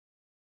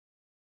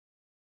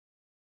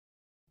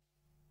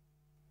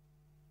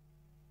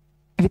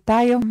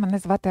Вітаю, мене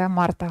звати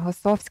Марта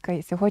Госовська,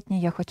 і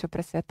сьогодні я хочу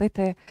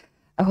присвятити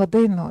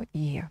годину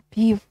і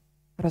пів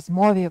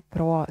розмові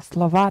про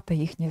слова та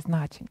їхні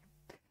значення.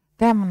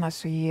 Тема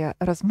нашої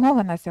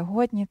розмови на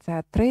сьогодні –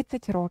 це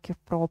 30 років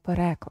про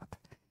переклад.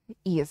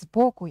 І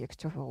збоку,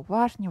 якщо ви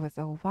уважні, ви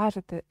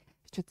зауважите,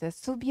 що це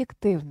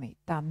суб'єктивний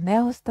та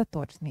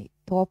неостаточний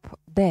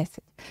топ-10,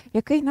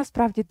 який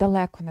насправді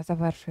далеко не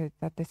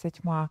завершується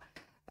 10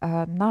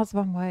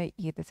 назвами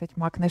і 10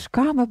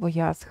 книжками, бо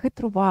я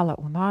схитрувала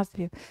у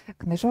назві.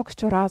 Книжок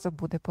щоразу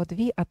буде по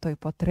 2, а то й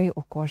по 3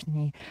 у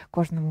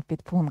кожному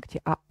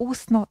підпункті. А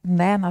усно,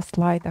 не на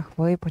слайдах,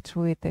 ви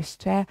почуєте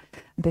ще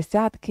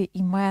десятки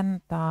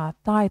імен та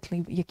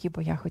тайтлів, які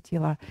би я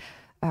хотіла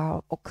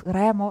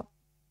окремо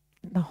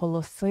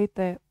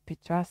наголосити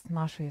під час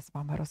нашої з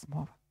вами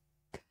розмови.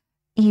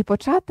 І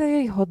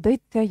почати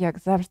годиться, як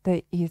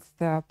завжди, із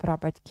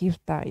прабатьків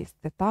та із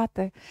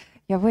цитати.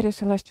 Я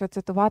вирішила, що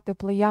цитувати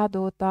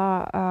Плеяду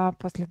та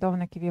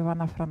послідовників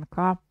Івана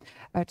Франка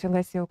чи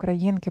Лесі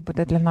Українки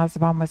буде для нас з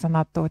вами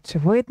занадто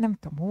очевидним,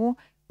 тому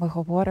ми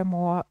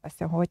говоримо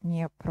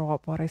сьогодні про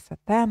Бориса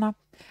Тена,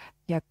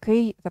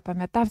 який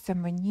запам'ятався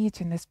мені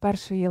чи не з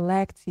першої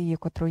лекції,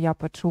 котру я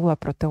почула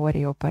про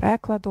теорію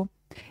перекладу.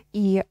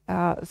 І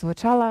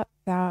звучала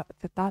ця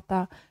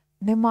цитата: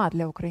 «Нема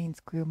для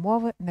української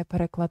мови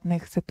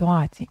неперекладних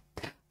ситуацій».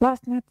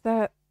 Власне,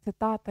 це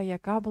цитата,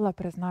 яка була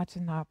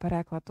призначена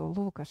перекладу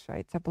Лукаша,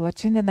 і це була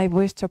чи не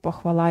найвища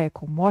похвала,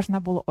 яку можна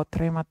було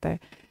отримати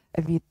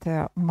від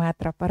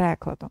метра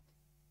перекладу.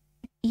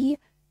 І,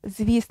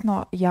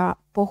 звісно, я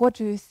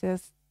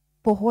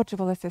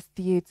погоджувалася з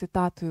цією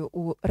цитатою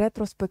у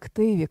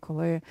ретроспективі,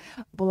 коли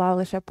була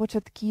лише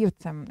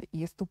початківцем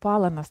і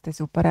ступала на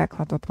стезю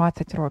перекладу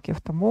 20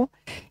 років тому.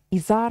 І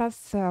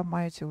зараз,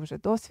 маючи вже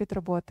досвід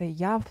роботи,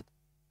 я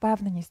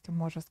впевненістю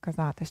можу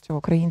сказати, що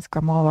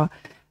українська мова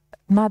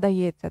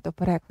надається до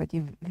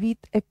перекладів від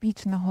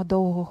епічного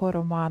довгого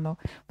роману,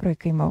 про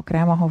який ми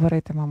окремо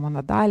говоритимемо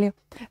надалі,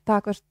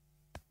 також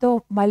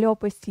до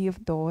мальописів,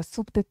 до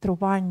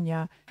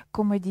субтитрування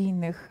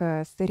комедійних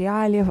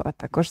серіалів, а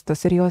також до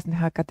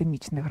серйозних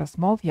академічних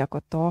розмов, як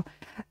ото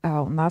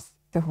у нас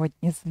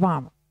сьогодні з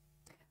вами.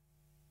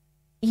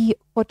 І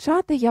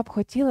почати я б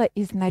хотіла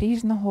із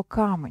наріжного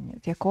каменя,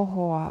 з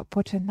якого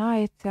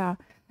починається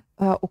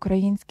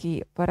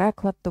український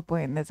переклад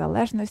доби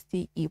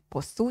незалежності, і,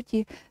 по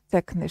суті,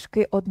 це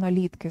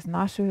книжки-однолітки з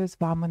нашою з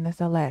вами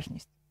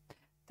незалежністю.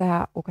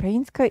 Це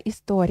українська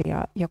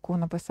історія, яку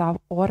написав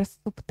Орест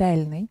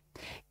Субтельний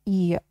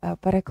і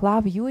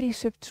переклав Юрій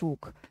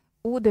Шевчук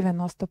у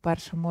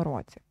 91-му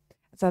році.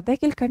 За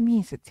декілька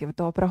місяців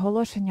до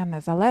проголошення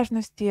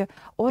незалежності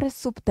Орест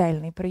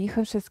Субтельний,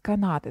 приїхавши з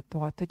Канади,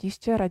 тоді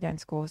ще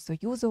Радянського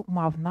Союзу,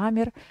 мав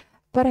намір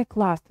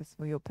перекласти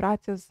свою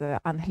працю з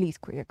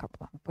англійської, яка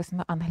була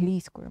написана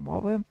англійською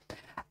мовою,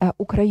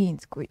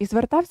 українською. І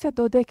звертався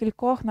до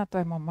декількох на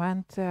той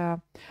момент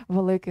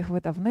великих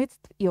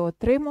видавництв і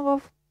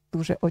отримував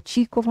дуже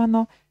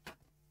очікувано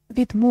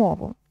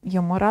відмову.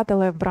 Йому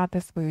радили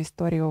брати свою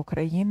історію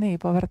України і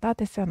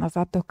повертатися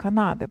назад до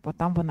Канади, бо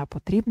там вона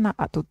потрібна,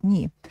 а тут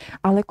ні.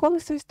 Але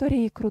колесо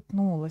історії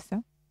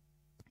крутнулося,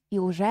 і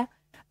уже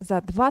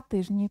за 2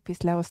 тижні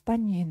після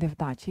останньої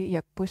невдачі,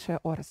 як пише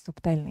Орест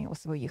Субтельний у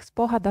своїх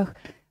спогадах,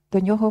 до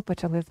нього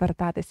почали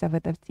звертатися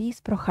видавці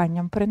з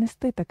проханням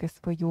принести таки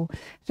свою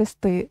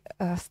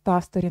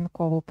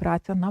 600-сторінкову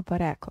працю на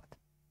переклад.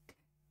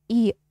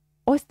 І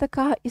ось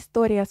така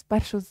історія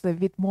спершу з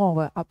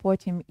відмови, а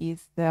потім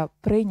із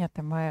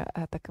прийнятими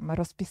такими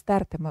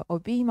розпістертими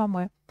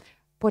обіймами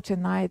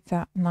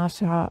починається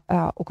наша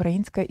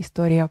українська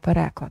історія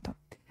перекладу.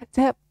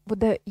 Це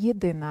буде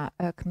єдина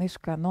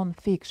книжка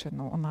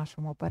нон-фікшену у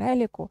нашому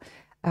переліку.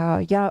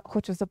 Я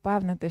хочу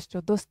запевнити,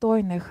 що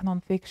достойних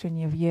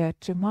нон-фікшенів є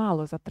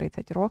чимало за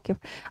 30 років,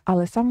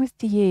 але саме з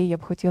цієї я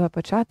б хотіла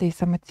почати і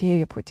саме цією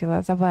я б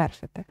хотіла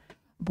завершити.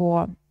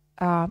 Бо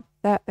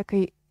це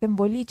такий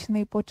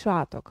символічний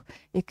початок,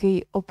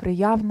 який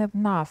оприявнив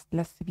нас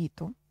для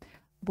світу.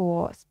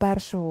 Бо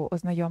спершу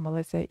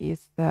ознайомилися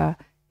із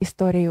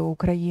історією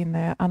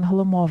України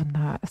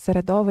англомовне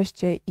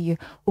середовище, і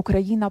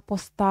Україна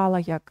постала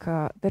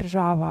як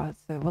держава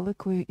з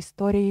великою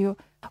історією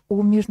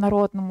у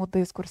міжнародному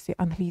дискурсі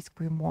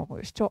англійською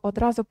мовою, що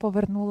одразу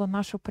повернуло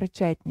нашу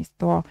причетність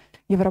до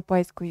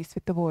європейської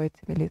світової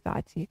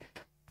цивілізації.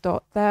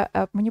 То це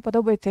мені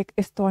подобається, як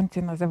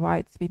естонці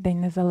називають свій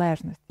День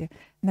Незалежності.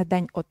 Не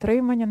День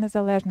отримання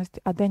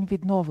незалежності, а День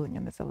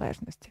відновлення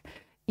незалежності.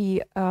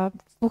 І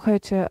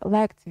слухаючи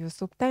лекцію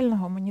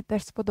Субтельного, мені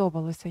теж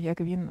сподобалося,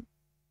 як він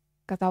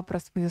казав про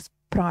свою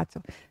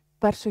працю.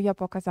 Спершу я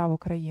показав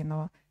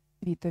Україну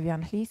світові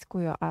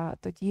англійською, а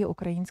тоді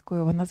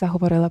українською вона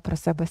заговорила про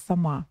себе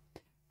сама.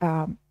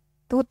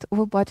 Тут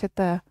ви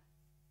бачите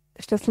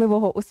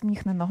щасливого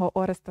усміхненого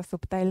Ореста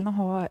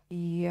Субтельного,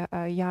 і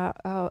я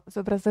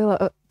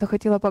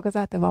хотіла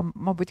показати вам,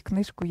 мабуть,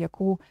 книжку,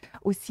 яку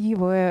усі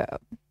ви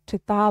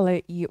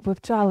читали і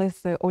вивчали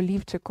з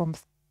олівчиком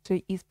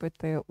чи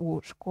іспити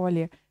у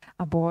школі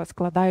або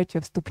складаючи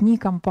вступні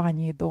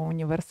кампанії до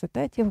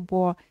університетів,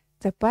 бо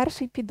Це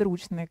перший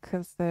підручник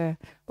з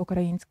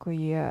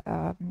української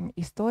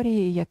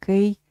історії,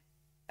 який,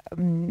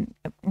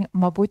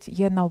 мабуть,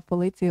 є на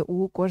полиці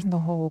у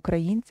кожного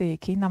українця,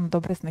 який нам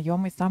добре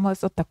знайомий саме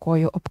з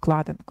такою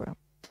обкладинкою.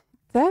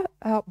 Це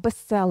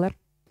бестселер,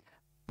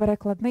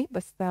 перекладний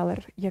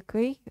бестселер,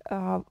 який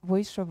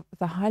вийшов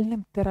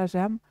загальним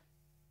тиражем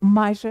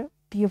майже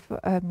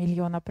 500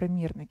 000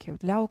 примірників.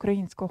 Для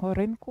українського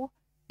ринку,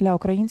 для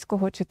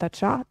українського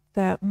читача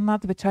це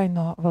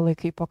надзвичайно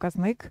великий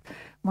показник.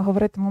 Ми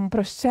говоритимемо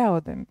про ще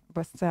один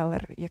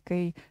бестселер,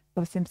 який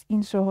зовсім з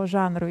іншого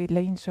жанру і для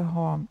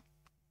іншого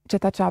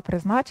читача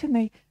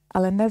призначений,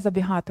 але не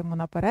забігатиму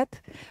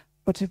наперед.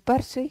 Отже,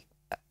 перший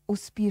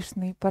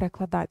успішний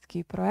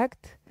перекладацький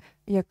проект,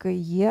 який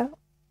є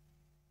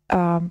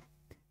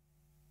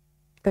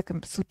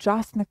таким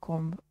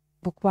сучасником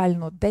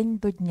буквально день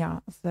до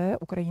дня з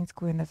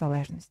української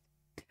незалежності.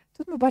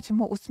 Тут ми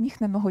бачимо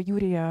усміхненого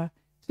Юрія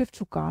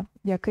Шевчука,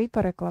 який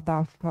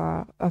перекладав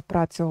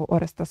працю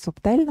Ореста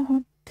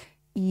Субтельного.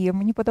 І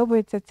мені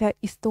подобається ця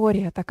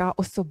історія, така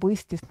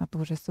особистісна,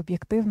 дуже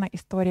суб'єктивна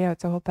історія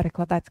цього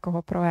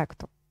перекладацького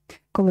проекту,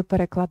 коли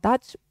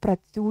перекладач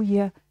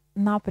працює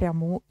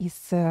напряму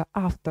із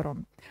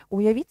автором.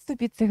 Уявіть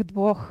собі цих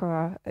двох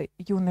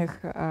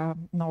юних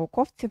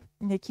науковців,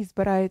 які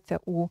збираються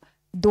у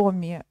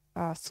домі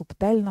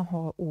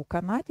Субтельного у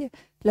Канаді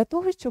для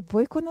того, щоб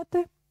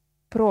виконати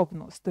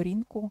пробну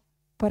сторінку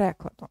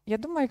перекладу. Я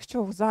думаю,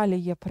 якщо в залі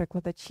є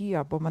перекладачі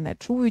або мене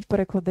чують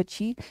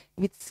перекладачі,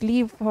 від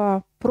слів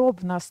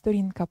пробна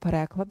сторінка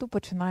перекладу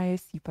починає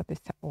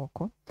сіпатися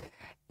око.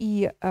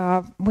 І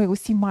ми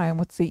усі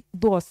маємо цей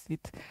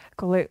досвід,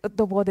 коли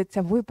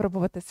доводиться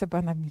випробувати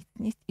себе на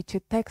міцність, і чи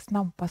текст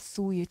нам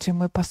пасує, чи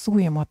ми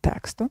пасуємо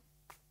тексту.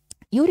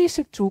 Юрій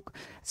Шевчук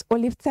з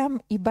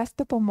олівцем і без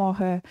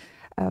допомоги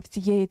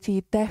всієї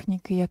цієї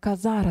техніки, яка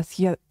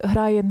зараз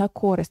грає на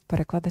користь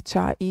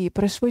перекладача і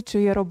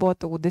пришвидшує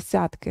роботу у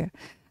десятки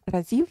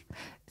разів,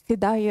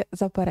 сідає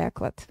за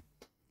переклад.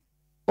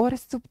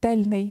 Орест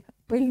Субтельний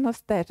пильно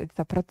стежить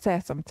за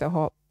процесом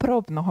цього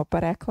пробного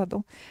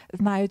перекладу,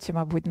 знаючи,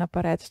 мабуть,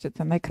 наперед, що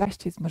це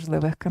найкращий з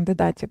можливих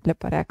кандидатів для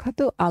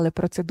перекладу, але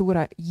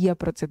процедура є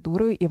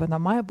процедурою, і вона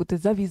має бути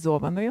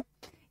завізованою,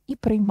 і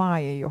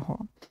приймає його.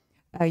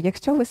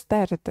 Якщо ви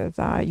стежите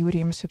за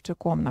Юрієм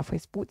Шевчуком на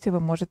Фейсбуці, ви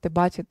можете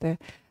бачити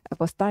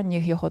в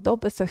останніх його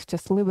дописах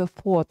щасливе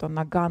фото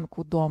на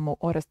ганку дому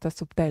Ореста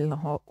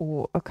Субтельного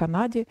у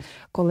Канаді,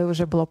 коли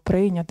вже було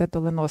прийнято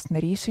доленосне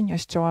рішення,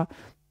 що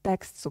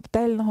текст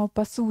Субтельного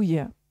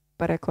пасує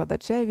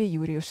перекладачеві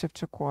Юрію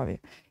Шевчукові.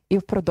 І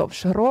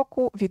впродовж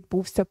року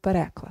відбувся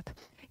переклад.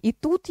 І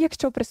тут,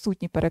 якщо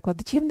присутні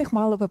перекладачі, в них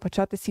мало би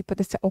почати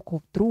сіпатися око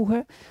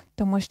вдруге,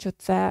 тому що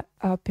це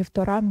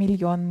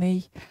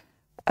 1,5-мільйонний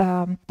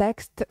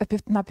текст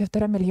на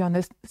 1,5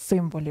 мільйони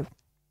символів.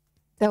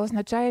 Це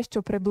означає,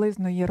 що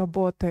приблизної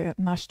роботи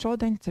на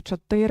щодень – це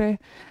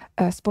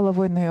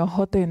 4,5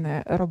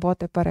 години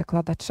роботи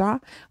перекладача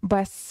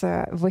без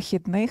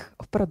вихідних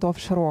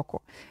впродовж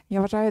року.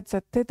 Я вважаю це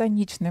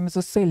титанічним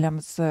зусиллям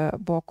з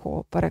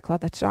боку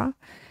перекладача.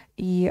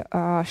 І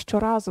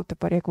щоразу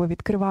тепер, як ви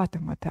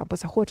відкриватимете або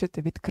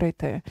захочете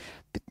відкрити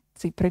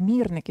цей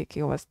примірник,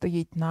 який у вас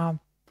стоїть на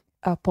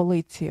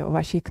полиці у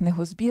вашій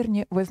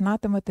книгозбірні, ви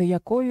знатимете,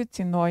 якою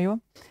ціною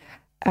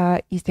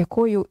і з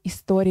якою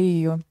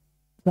історією,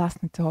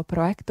 власне, цього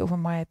проекту ви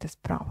маєте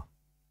справу.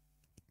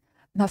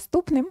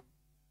 Наступним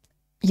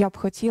я б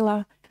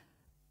хотіла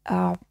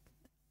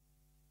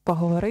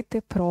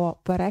поговорити про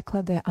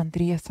переклади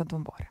Андрія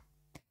Содомори.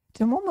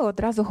 Чому ми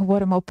одразу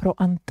говоримо про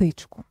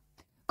античку?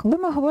 Коли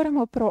ми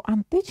говоримо про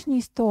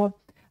античність, то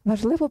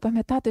важливо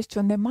пам'ятати,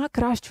 що нема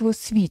кращого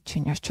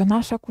свідчення, що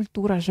наша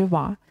культура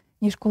жива,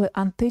 ніж коли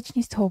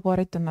античність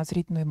говорить до нас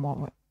рідною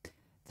мовою.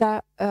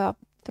 Це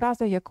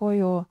фраза,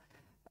 якою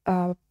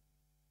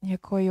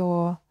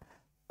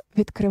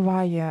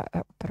відкриває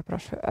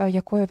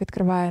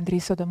Андрій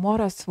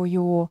Содомора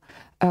свою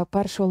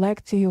першу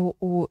лекцію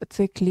у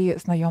циклі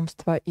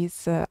знайомства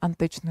із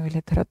античною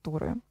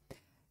літературою.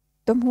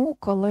 Тому,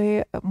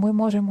 коли ми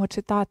можемо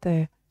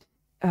читати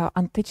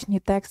античні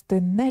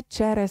тексти не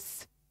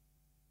через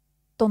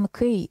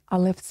тонкий,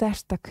 але все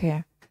ж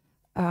таки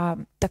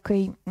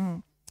такий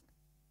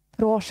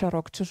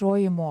прошарок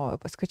чужої мови.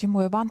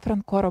 Скажімо, Іван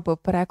Франко робив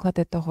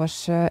переклади того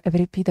ж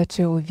Еврипіда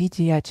чи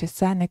Овідія, чи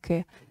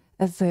Сенеки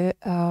з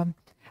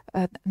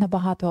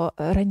набагато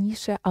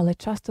раніше, але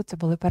часто це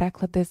були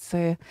переклади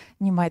з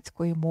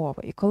німецької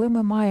мови. І коли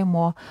ми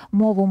маємо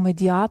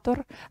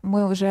мову-медіатор,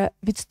 ми вже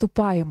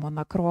відступаємо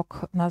на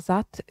крок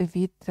назад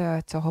від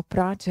цього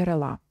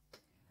праджерела.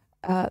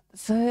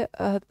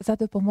 За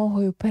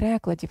допомогою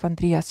перекладів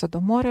Андрія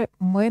Содомори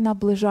ми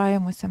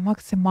наближаємося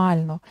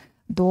максимально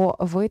до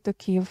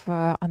витоків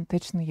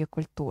античної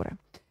культури.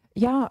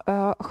 Я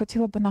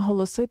хотіла би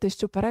наголосити,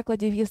 що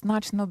перекладів є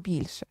значно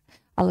більше.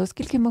 Але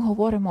оскільки ми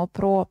говоримо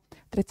про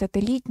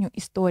 30-літню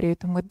історію,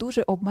 то ми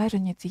дуже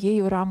обмежені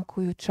цією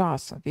рамкою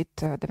часу від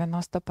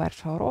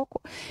 91-го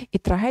року. І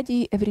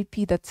трагедії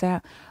Еврипіда –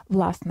 це,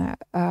 власне,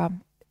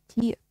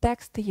 ті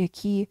тексти,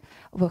 які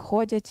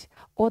виходять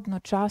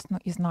одночасно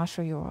із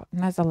нашою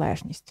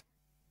незалежністю.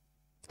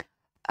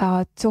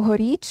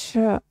 Цьогоріч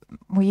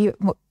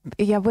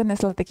я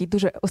винесла такий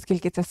дуже,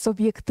 оскільки це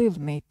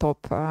суб'єктивний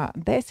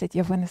топ-10,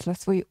 я винесла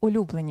свої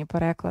улюблені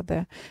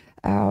переклади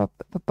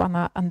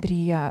пана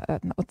Андрія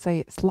на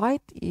оцей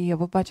слайд, і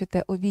ви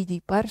бачите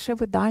Овідій перше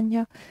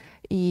видання,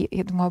 і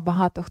я думаю,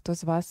 багато хто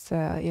з вас,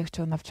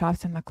 якщо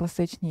навчався на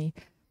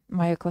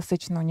має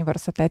класичну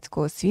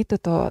університетську освіту,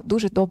 то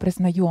дуже добре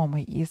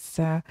знайомий із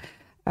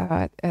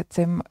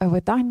цим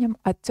виданням,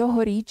 а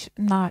цьогоріч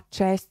на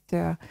честь,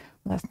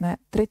 власне,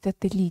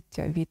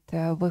 30-ліття від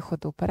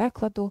виходу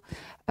перекладу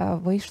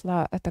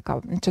вийшла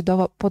така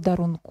чудова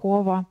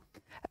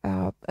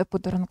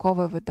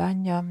подарункове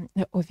видання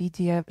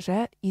Овідія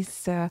вже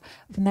із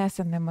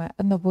внесеними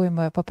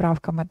новими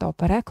поправками до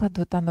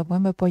перекладу та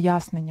новими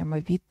поясненнями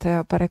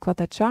від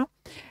перекладача,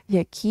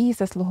 які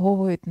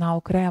заслуговують на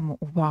окрему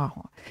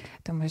увагу.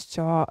 Тому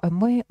що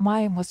ми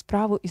маємо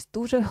справу із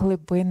дуже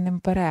глибинним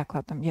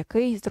перекладом,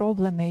 який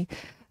зроблений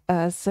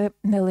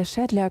не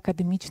лише для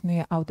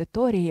академічної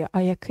аудиторії,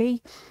 а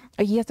який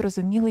є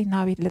зрозумілий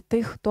навіть для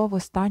тих, хто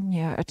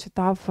востаннє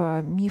читав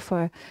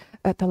міфи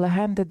та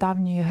легенди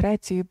давньої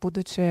Греції,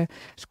 будучи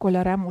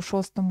школярем у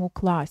 6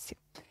 класі.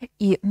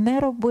 І не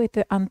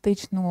робити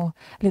античну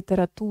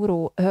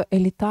літературу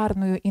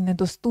елітарною і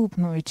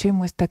недоступною,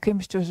 чимось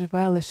таким, що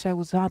живе лише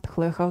у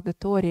затхлих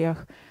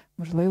аудиторіях,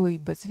 можливо, і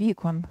без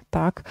вікон,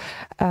 так?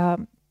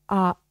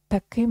 А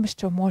таким,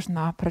 що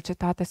можна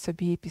прочитати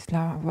собі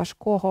після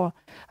важкого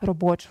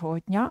робочого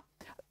дня,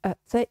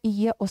 це і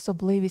є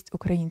особливість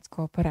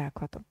українського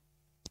перекладу.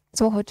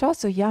 Свого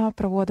часу я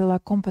проводила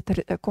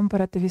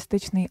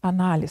компаративістичний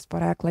аналіз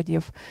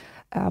перекладів,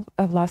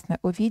 власне,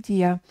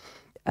 Овідія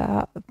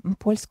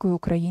польською,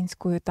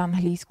 українською та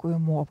англійською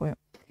мовою.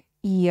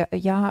 І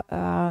я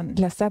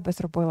для себе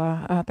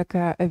зробила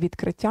таке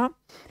відкриття,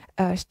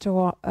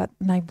 що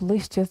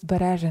найближче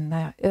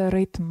збережене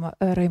ритм,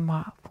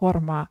 рима,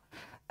 форма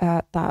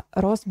та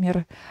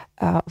розмір,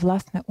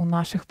 власне, у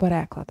наших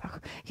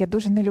перекладах. Я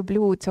дуже не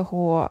люблю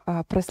цього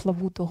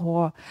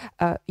пресловутого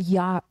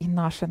 «я» і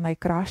 «наше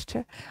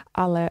найкраще»,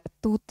 але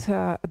тут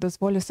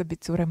дозволю собі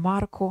цю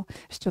ремарку,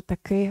 що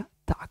таки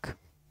так.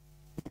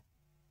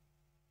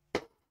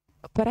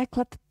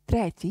 Переклад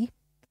третій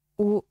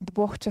у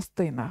 2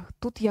 частинах.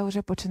 Тут я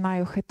вже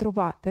починаю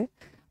хитрувати,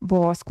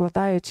 бо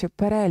складаючи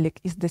перелік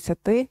із 10,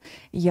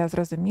 я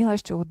зрозуміла,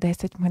 що у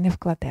 10 ми не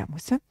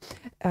вкладемося,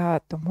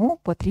 тому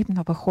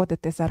потрібно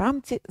виходити за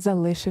рамці,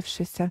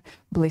 залишившися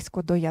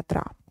близько до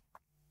ядра.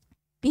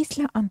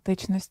 Після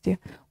античності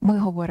ми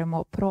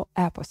говоримо про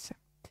епоси.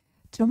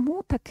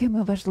 Чому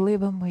такими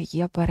важливими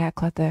є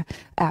переклади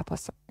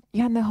епоса?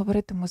 Я не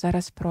говоритиму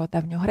зараз про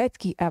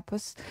давньогрецький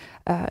епос,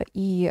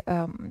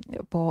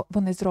 бо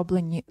вони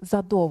зроблені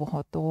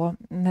задовго до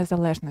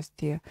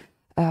незалежності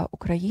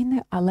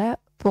України, але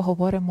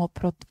поговоримо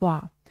про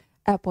 2.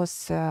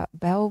 Епос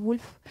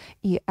Беовульф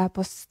і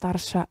епос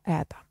Старша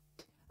Еда.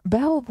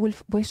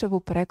 Беовульф вийшов у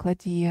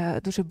перекладі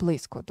дуже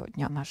близько до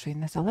Дня нашої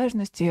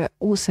незалежності,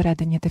 у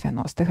середині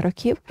 90-х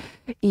років.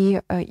 І,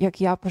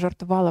 як я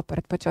пожартувала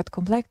перед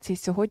початком лекції,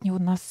 сьогодні у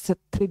нас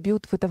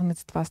триб'ют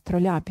видавництва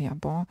Астролябія,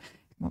 бо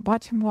ми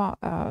бачимо,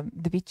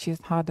 двічі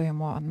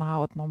згадуємо на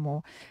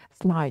одному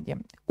слайді.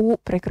 У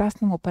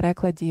прекрасному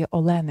перекладі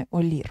Олени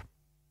Олір.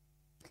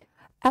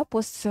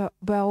 Епос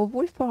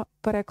Беовульфа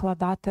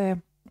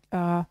перекладати,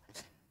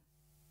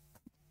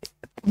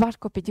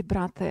 важко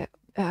підібрати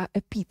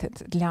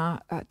епітет для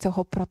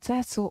цього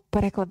процесу,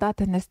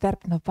 перекладати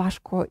нестерпно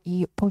важко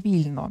і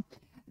повільно.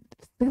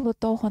 В силу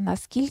того,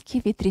 наскільки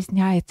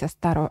відрізняється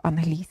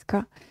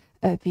староанглійська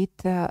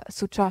від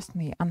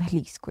сучасної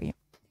англійської.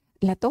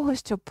 Для того,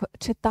 щоб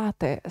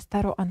читати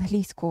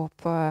староанглійську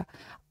в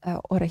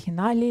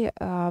оригіналі,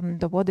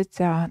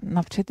 доводиться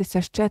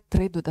навчитися ще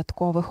 3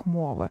 додаткових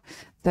мови.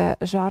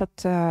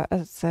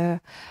 Це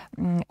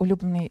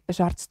улюблений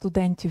жарт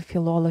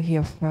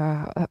студентів-філологів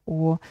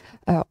у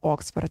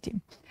Оксфорді.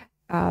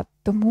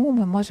 Тому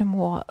ми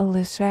можемо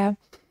лише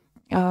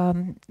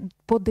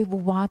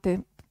подивувати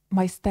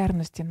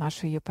майстерності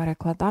нашої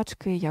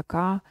перекладачки,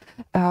 яка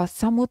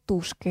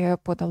самотужки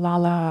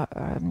подолала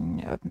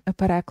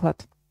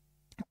переклад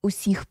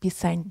усіх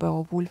пісень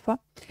Беовульфа,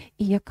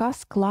 і яка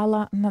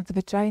склала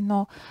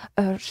надзвичайно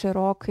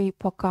широкий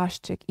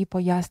показчик і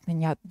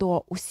пояснення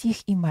до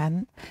усіх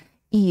імен,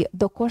 і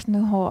до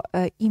кожного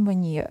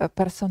імені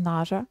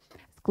персонажа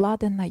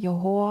складена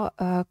його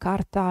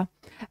карта,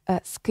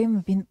 з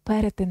ким він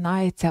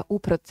перетинається у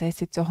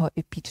процесі цього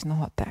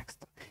епічного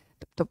тексту.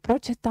 Тобто,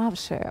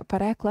 прочитавши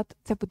переклад,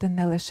 це буде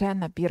не лише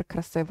набір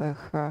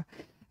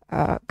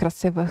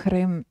красивих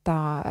рим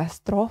та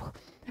строк,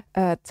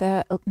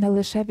 це не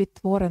лише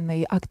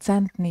відтворений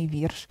акцентний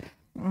вірш.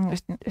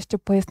 Щоб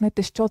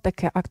пояснити, що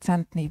таке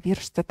акцентний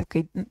вірш, це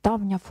така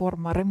давня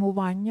форма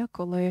римування,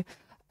 коли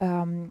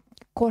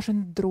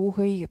кожен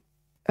другий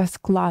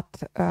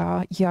склад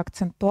є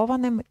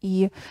акцентованим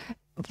і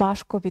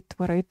важко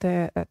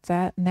відтворити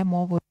це не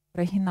мовою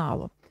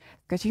оригіналу.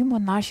 Скажімо,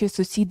 наші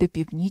сусіди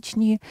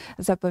північні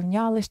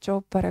запевняли,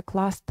 що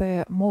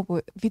перекласти мову,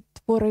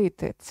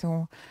 відтворити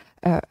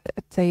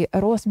цей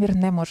розмір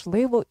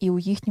неможливо, і у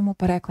їхньому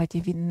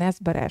перекладі він не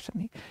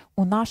збережений.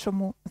 У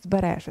нашому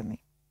збережений.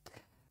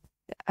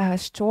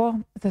 Що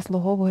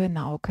заслуговує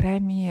на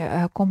окремі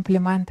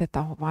компліменти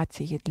та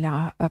овації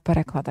для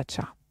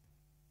перекладача.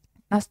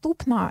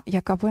 Наступна,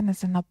 яка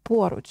винесена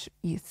поруч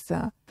із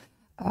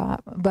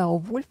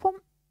Беовульфом,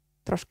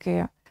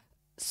 трошки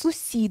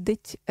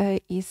сусідить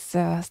із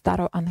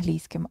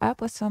староанглійським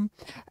епосом,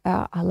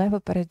 але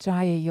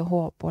випереджає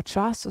його по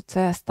часу.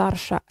 Це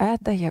старша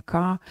Еда,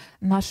 яка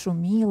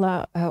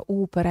нашуміла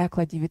у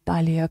перекладі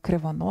Віталія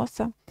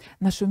Кривоноса,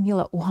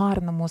 нашуміла у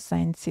гарному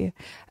сенсі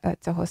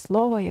цього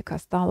слова, яка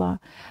стала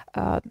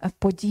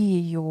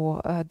подією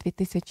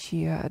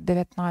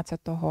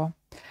 2019-го,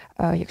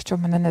 якщо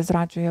мене не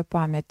зраджує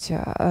пам'ять,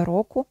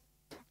 року.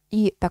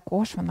 І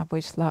також вона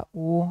вийшла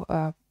у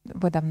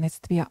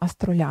видавництві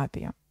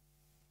Астролябія.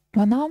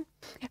 Вона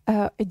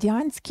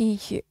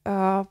едіанський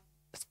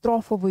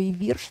строфовий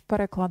вірш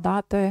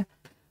перекладати,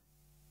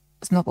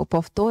 знову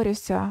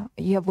повторюся,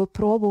 є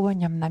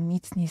випробуванням на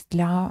міцність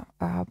для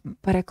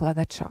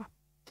перекладача.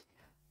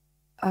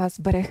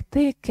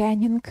 Зберегти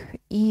кенінг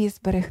і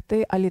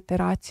зберегти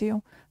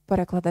алітерацію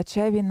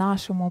перекладачеві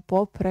нашому,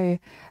 попри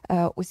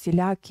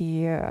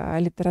усілякі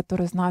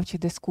літературознавчі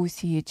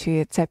дискусії,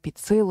 чи це під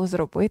силу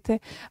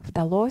зробити,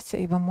 вдалося.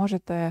 І ви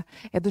можете,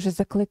 я дуже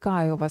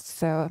закликаю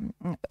вас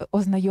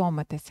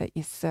ознайомитися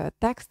із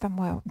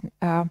текстами.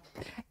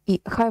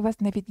 І хай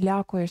вас не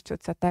відлякує, що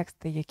це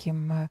тексти,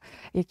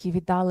 які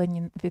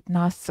віддалені від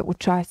нас у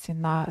часі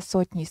на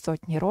сотні й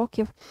сотні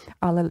років,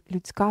 але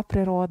людська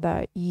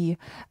природа і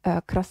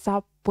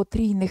краса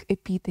потрійних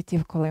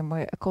епітетів,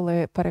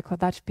 коли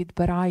перекладач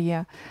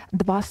підбирає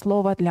два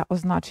слова для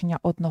означення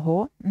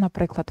одного,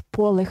 наприклад,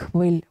 поле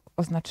хвиль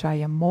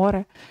означає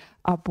море,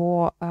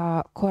 або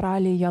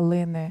коралі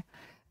ялини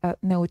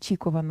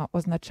неочікувано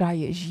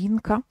означає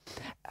жінка,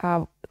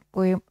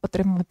 ви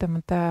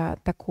отримуватимете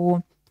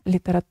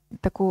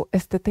таку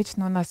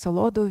естетичну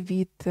насолоду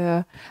від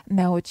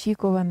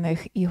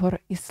неочікуваних ігор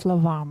із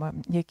словами,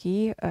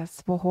 які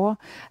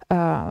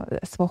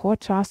свого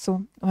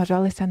часу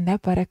вважалися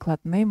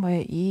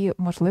неперекладними і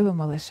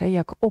можливими лише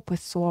як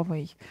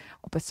описовий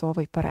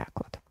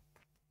переклад.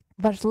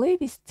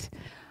 Важливість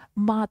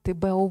мати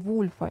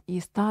Беовульфа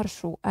і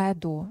старшу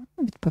Еду,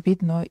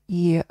 відповідно,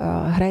 і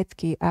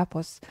грецький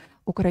епос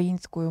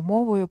українською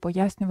мовою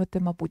пояснювати,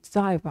 мабуть,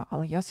 зайве,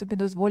 але я собі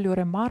дозволю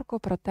ремарку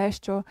про те,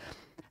 що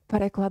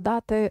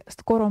перекладати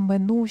скоро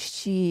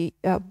минущі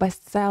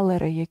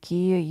бестселери,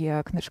 які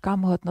є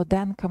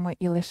книжками-одноденками,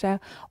 і лише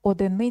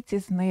одиниці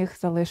з них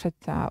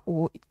залишаться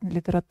у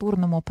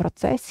літературному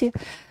процесі,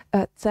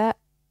 це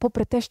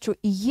попри те, що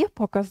і є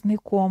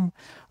показником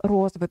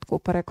розвитку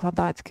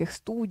перекладацьких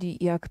студій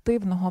і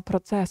активного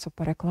процесу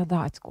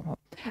перекладацького,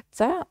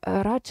 це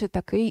радше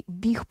такий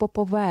біг по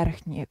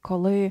поверхні,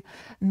 коли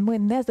ми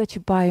не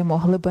зачіпаємо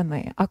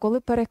глибини, а коли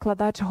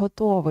перекладач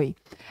готовий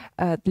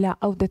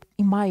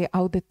і має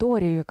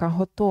аудиторію, яка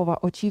готова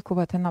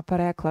очікувати на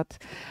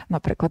переклад,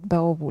 наприклад,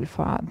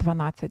 Беовульфа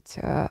 12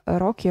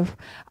 років,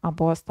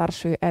 або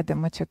старшої Еди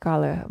ми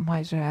чекали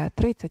майже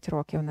 30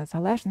 років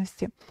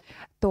незалежності,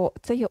 то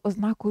це є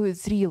ознакою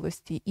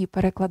зрілості і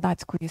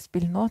перекладацької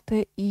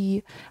спільноти,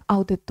 і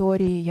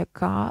аудиторії,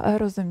 яка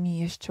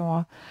розуміє,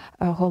 що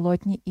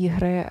голодні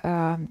ігри –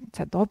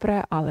 це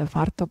добре, але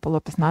варто було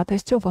б знати,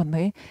 що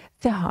вони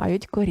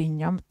сягають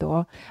корінням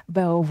до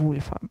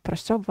Беовульфа. Про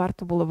що б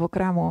варто було б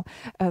окремо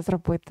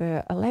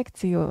зробити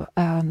лекцію.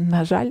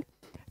 На жаль,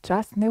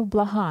 час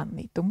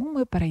невблаганний, тому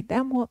ми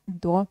перейдемо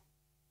до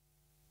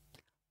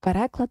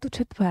перекладу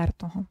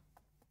 4-го.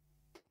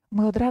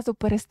 Ми одразу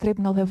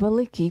перестрибнули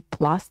великий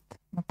пласт,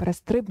 ми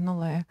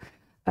перестрибнули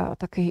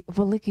такий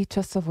великий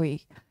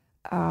часовий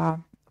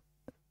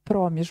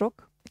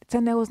проміжок.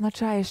 Це не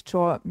означає,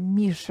 що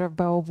між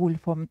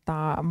Беовульфом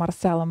та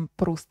Марселем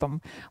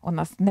Прустом у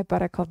нас не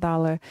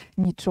перекладали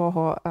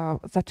нічого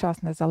за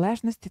час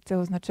незалежності. Це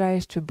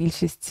означає, що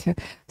більшість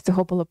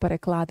всього було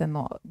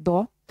перекладено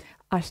до,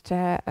 а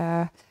ще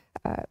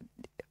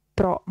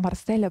про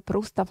Марселя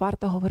Пруста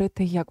варто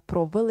говорити як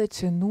про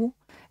величину,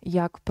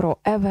 як про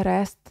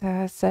Еверест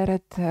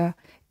серед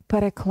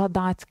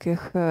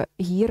перекладацьких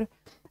гір,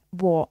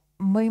 бо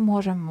ми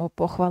можемо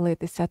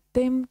похвалитися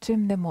тим,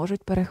 чим не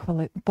можуть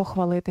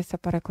похвалитися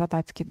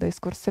перекладацькі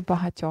дискурси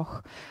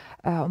багатьох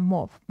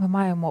мов. Ми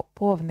маємо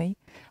повний,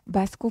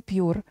 без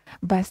купюр,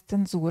 без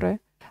цензури,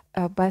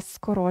 без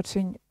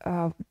скорочень,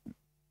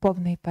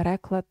 повний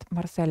переклад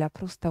Марселя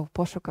Пруста «В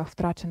пошуках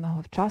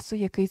втраченого часу»,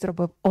 який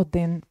зробив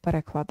один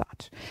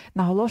перекладач.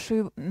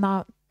 Наголошую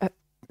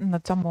на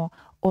цьому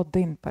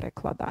один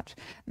перекладач.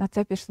 На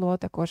це пішло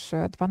також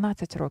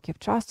 12 років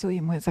часу,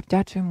 і ми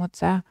завдячуємо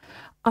це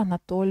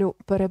Анатолію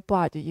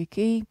Перепаді,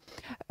 який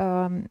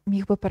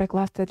міг би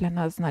перекласти для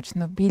нас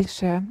значно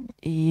більше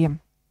і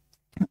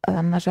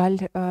на жаль,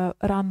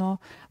 рано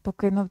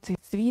покинув цей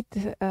світ,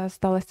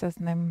 сталася з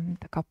ним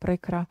така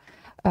прикра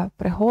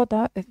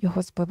пригода.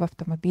 Його збив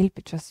автомобіль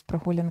під час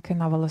прогулянки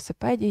на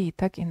велосипеді, і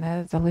так і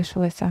не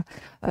залишилося,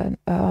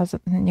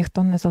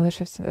 ніхто не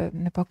залишився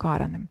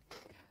непокараним.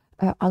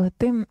 Але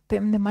тим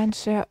не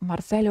менше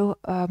Марселю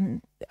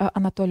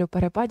Анатолію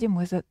Перепаді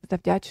ми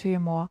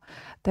завдячуємо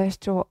те,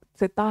 що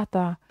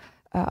цитата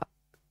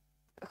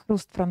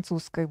 «Хруст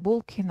французької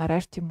булки»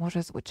 нарешті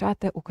може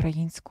звучати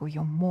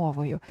українською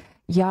мовою.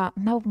 Я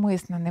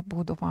навмисно не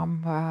буду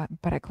вам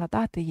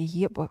перекладати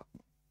її, бо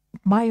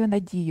маю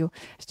надію,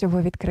 що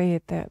ви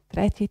відкриєте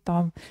 3-й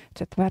том,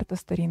 4-ту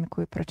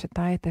сторінку і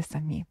прочитаєте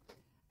самі.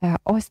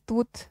 Ось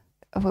тут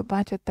ви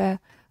бачите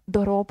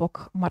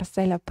доробок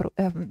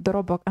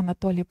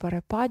Анатолія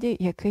Перепаді,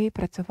 який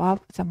працював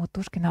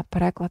самотужки над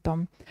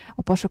перекладом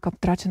у пошуках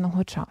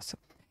втраченого часу.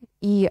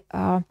 І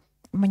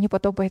мені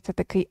подобається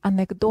такий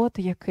анекдот,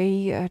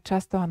 який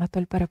часто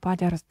Анатолій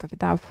Перепадя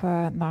розповідав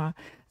на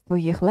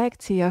своїх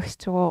лекціях,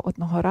 що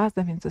одного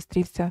разу він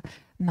зустрівся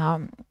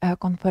на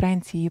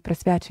конференції,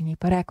 присвяченій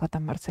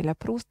перекладам Марселя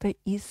Пруста,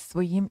 із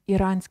своїм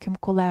іранським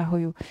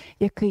колегою,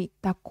 який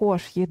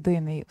також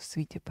єдиний у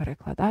світі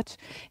перекладач,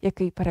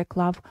 який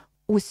переклав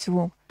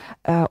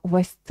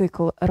увесь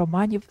цикл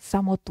романів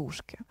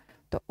самотужки.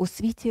 То у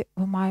світі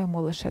ми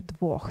маємо лише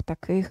 2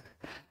 таких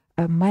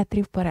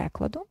метрів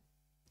перекладу.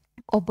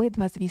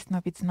 Обидва,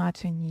 звісно,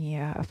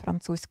 відзначені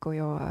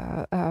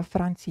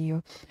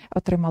Францією,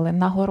 отримали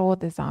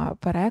нагороди за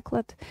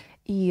переклад.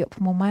 І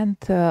в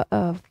момент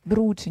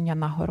вручення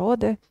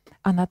нагороди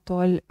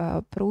Анатоль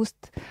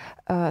Пруст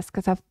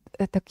сказав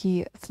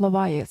такі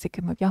слова, з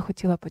якими я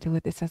хотіла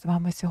поділитися з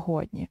вами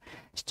сьогодні,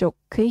 що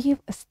Київ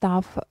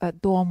став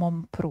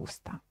домом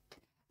Пруста.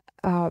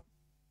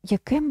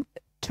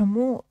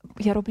 Чому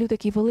я роблю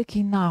такий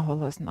великий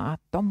наголос на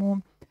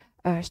тому,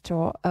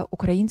 що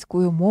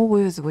українською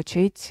мовою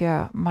звучить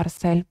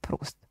Марсель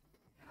Пруст?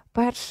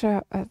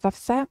 Перше за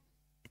все,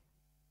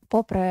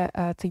 попри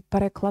цей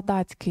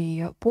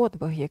перекладацький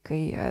подвиг,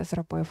 який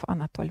зробив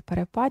Анатоль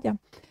Перепадя,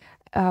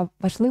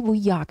 важливо,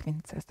 як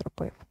він це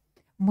зробив.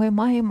 Ми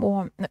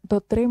маємо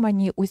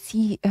дотримані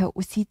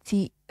усі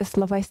ці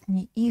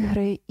словесні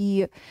ігри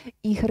і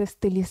ігри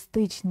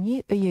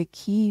стилістичні,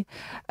 які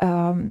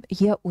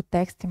є у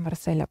тексті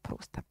Марселя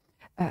Пруста.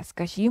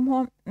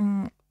 Скажімо,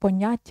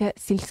 поняття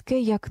 «сільське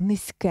як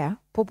низьке»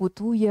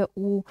 побутує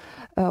у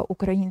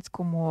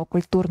українському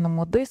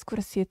культурному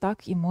дискурсі,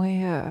 так, і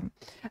ми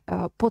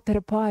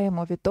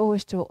потерпаємо від того,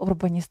 що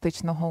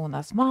урбаністичного у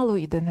нас мало,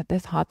 і де-не-де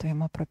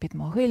згадуємо про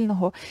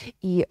Підмогильного,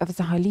 і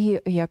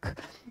взагалі як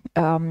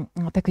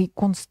такий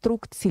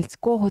конструкт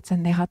сільського – це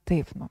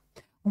негативно.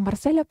 У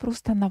Марселя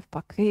Пруста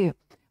навпаки,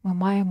 ми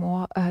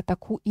маємо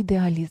таку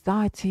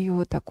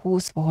ідеалізацію, таку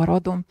свого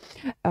роду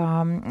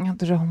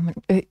дуже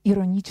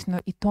іронічно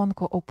і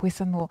тонко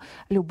описану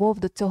любов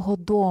до цього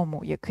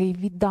дому, який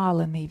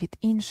віддалений від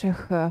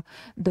інших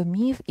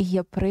домів і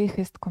є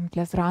прихистком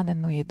для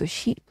зраненої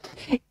душі.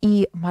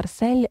 І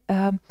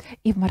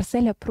в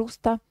Марселя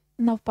Пруста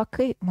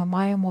навпаки ми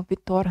маємо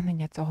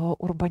відторгнення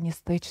цього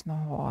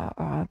урбаністичного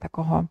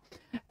такого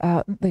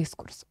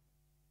дискурсу.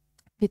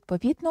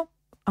 Відповідно,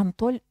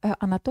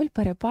 Анатоль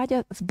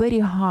Перепадя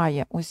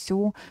зберігає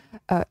усю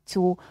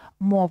цю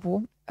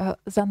мову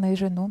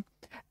занижену,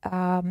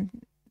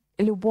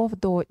 любов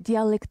до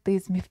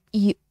діалектизмів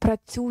і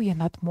працює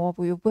над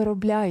мовою,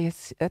 виробляє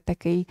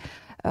такий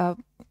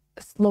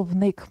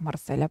словник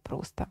Марселя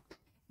Пруста.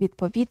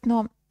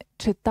 Відповідно,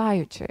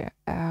 читаючи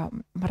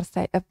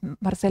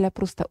Марселя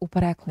Пруста у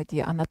перекладі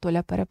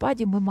Анатоля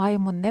Перепаді, ми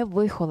маємо не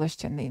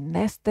вихолощений,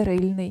 не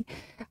стерильний,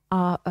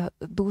 а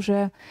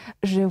дуже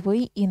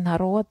живий і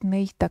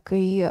народний,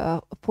 такий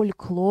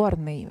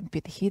фольклорний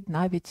підхід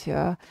навіть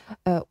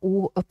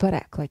у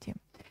перекладі.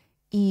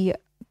 І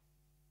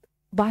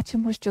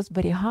бачимо, що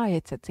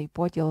зберігається цей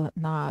поділ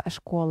на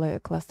школи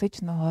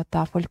класичного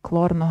та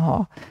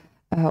фольклорного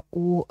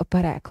у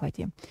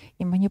перекладі.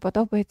 І мені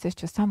подобається,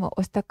 що саме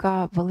ось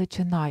така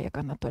величина, як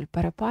Анатоль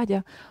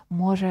Перепадя,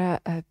 може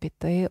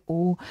піти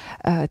у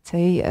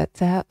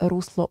це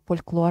русло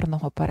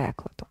фольклорного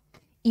перекладу.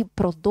 І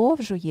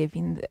продовжує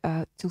він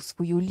цю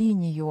свою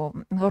лінію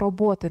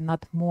роботи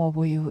над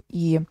мовою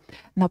і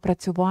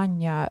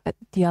напрацювання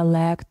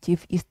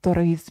діалектів,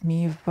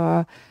 історизмів,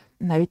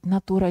 навіть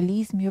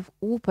натуралізмів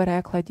у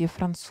перекладі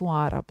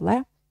Франсуа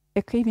Рабле,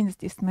 який він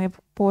здійснив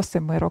по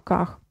 7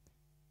 роках.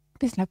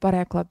 Після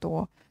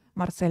перекладу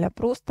Марселя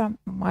Пруста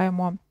ми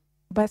маємо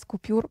без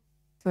купюр,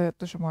 з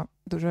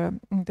дуже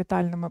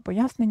детальними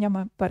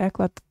поясненнями,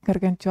 переклад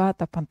Гаргантюа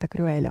та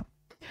Пантагрюеля,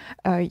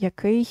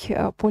 який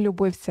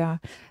полюбився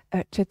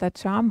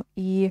читачам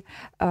і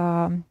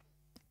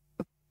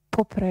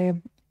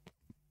попри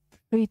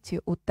вшиті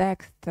у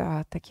текст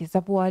такі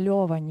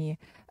завуальовані,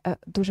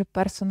 дуже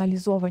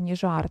персоналізовані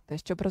жарти,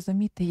 щоб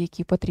розуміти,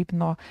 які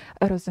потрібно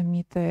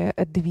розуміти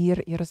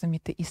двір і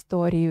розуміти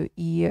історію,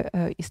 і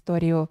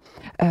історію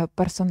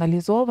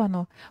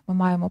персоналізовану. Ми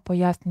маємо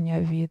пояснення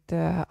від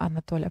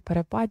Анатоля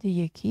Перепаді,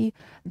 які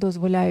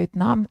дозволяють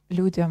нам,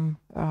 людям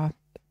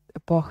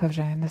епохи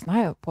вже, я не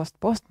знаю,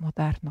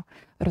 постмодерну,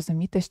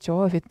 розуміти,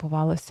 що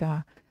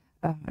відбувалося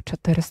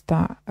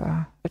 400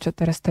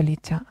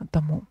 століття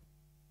тому.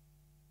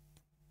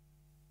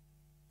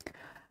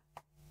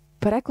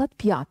 Переклад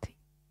 5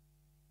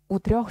 у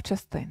 3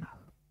 частинах.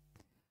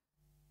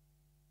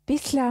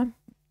 Після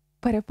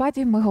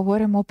перепадів ми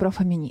говоримо про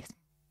фемінізм.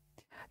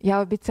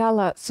 Я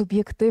обіцяла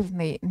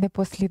суб'єктивний,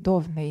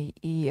 непослідовний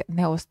і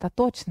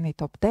неостаточний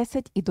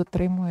топ-10 і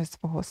дотримую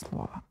свого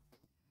слова.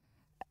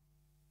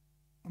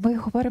 Ми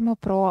говоримо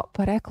про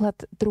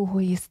переклад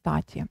другої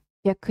статі,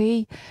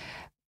 який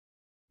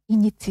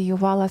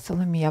ініціювала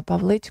Соломія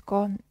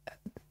Павличко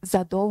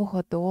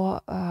задовго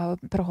до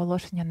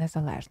проголошення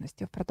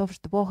незалежності. Впродовж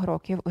 2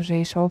 років вже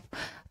йшов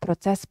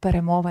процес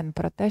перемовин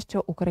про те,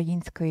 що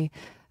український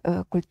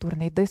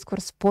культурний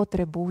дискурс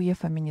потребує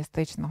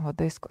феміністичного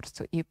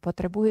дискурсу і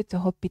потребує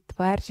цього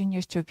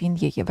підтвердження, що він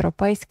є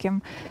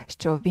європейським,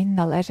 що він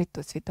належить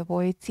до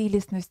світової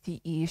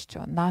цілісності і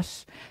що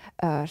наш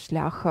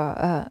шлях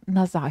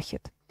на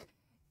захід.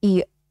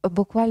 І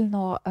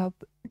буквально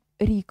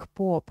рік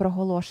по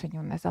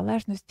проголошенню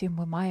незалежності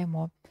ми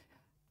маємо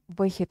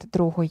вихід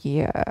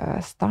другої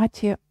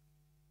статі.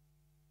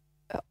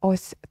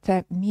 Ось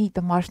це мій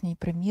домашній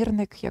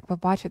примірник. Як ви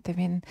бачите,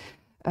 він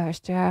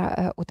ще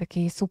у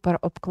такій супер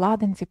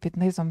обкладинці. Під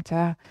низом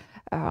це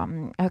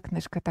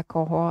книжка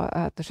такого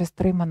дуже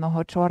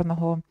стриманого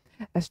чорного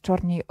з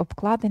чорній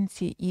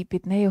обкладинці, і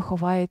під нею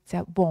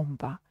ховається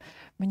бомба.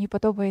 Мені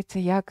подобається,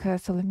 як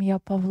Соломія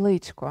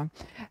Павличко,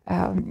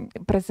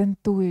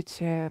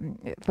 презентуючи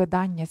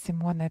видання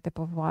Сімони де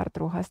Бовуар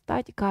 «Друга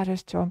стать», каже,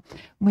 що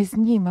ми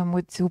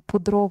знімемо цю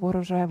пудрову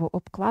рожеву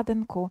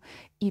обкладинку,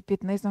 і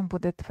під низом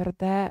буде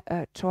тверде,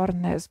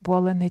 чорне,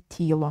 зболене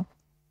тіло.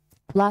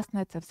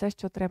 Власне, це все,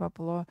 що треба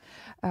було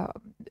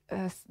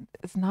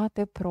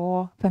знати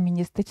про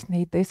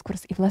феміністичний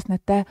дискурс і, власне,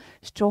 те,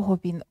 з чого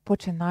він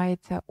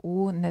починається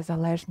у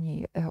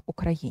незалежній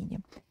Україні.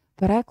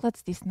 Переклад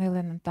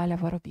здійснили Наталя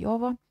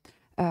Воробйова,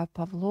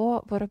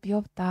 Павло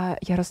Воробйов та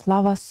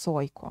Ярослава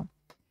Сойко.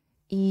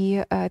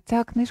 І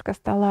ця книжка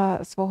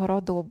стала свого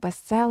роду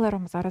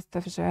бестселером. Зараз це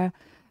вже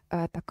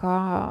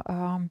така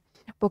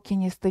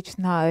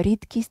букіністична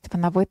рідкість.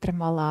 Вона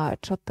витримала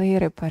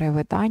 4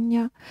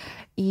 перевидання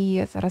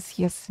і зараз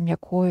є з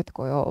м'якою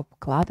такою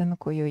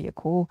обкладинкою,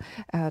 яку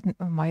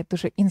має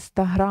дуже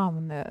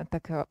інстаграмне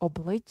таке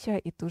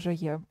обличчя і дуже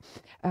є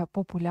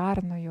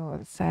популярною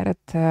серед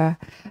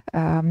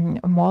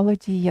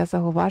молоді. Я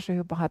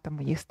зауважую, багато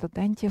моїх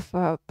студентів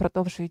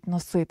продовжують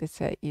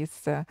носитися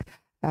із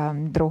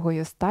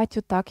другою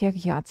статтю, так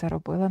як я це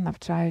робила,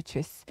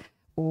 навчаючись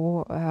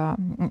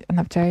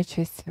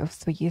в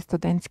свої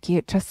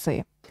студентські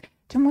часи.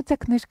 Чому ця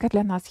книжка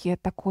для нас є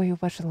такою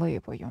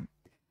важливою?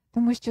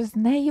 Тому що з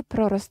неї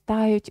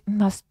проростають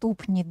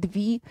наступні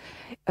 2,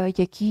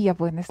 які я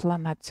винесла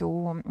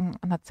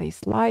на цей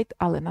слайд,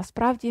 але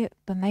насправді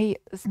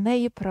з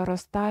неї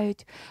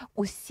проростають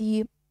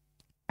усі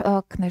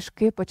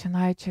книжки,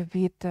 починаючи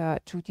від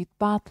Джудіт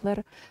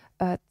Батлер.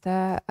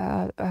 Це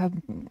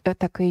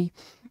такий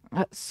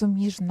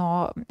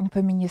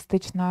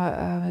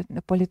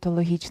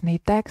суміжно-феміністично-політологічний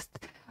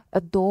текст,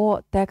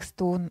 до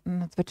тексту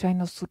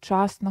надзвичайно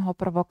сучасного,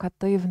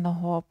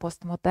 провокативного,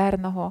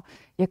 постмодерного,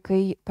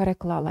 який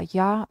переклала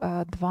я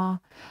 2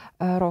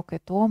 роки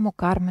тому,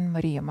 Кармен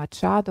Марія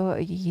Мачадо,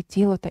 «Її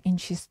тіло та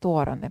інші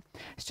сторони».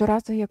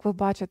 Щоразу, як ви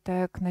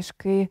бачите,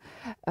 книжки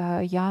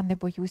 «Я не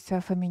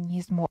боюся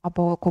фемінізму»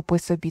 або «Купи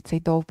собі цей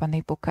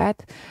довбаний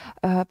букет»,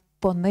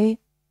 вони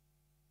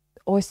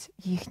ось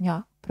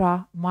їхня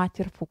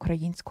праматір в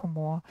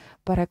українському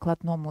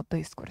перекладному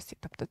дискурсі.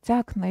 Тобто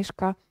ця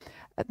книжка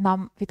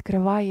нам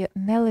відкриває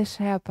не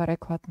лише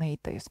перекладний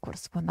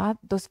дискурс, вона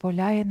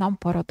дозволяє нам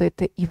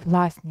породити і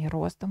власні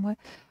роздуми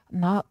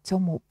на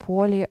цьому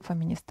полі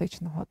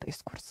феміністичного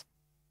дискурсу.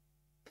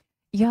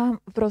 Я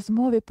в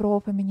розмові про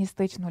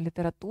феміністичну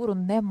літературу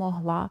не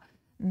могла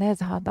не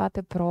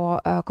згадати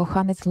про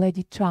 «Коханець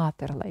леді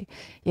Чаттерлей»,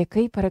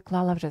 який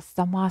переклала вже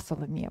сама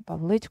Соломія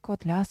Павличко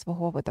для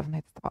свого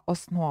видавництва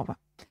 «Основа».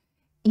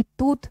 І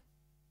тут,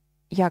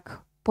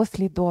 як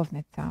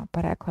послідовниця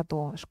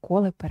перекладу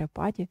школи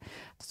перепаді,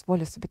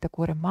 дозволю собі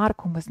таку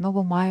ремарку, ми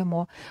знову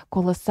маємо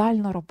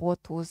колосальну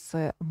роботу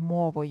з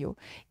мовою.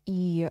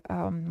 І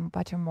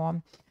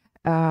бачимо,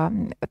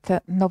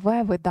 це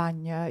нове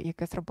видання,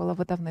 яке зробило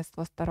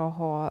видавництво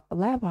Старого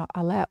Лева,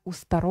 але у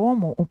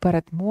старому, у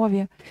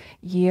передмові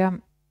є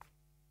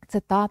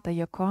цитата,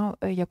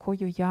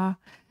 якою я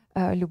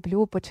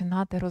люблю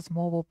починати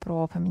розмову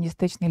про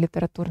феміністичний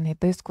літературний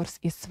дискурс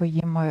із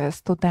своїми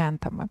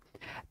студентами.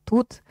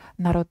 Тут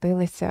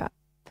народилися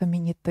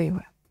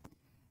фемінітиви.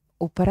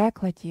 У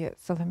перекладі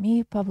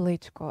Соломії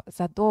Павличко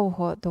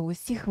задовго до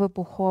усіх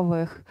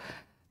вибухових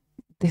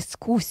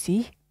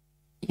дискусій,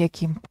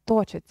 які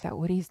точаться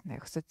у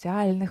різних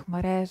соціальних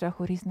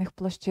мережах, у різних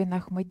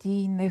площинах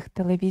медійних,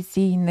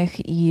 телевізійних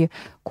і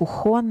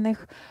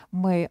кухонних,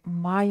 ми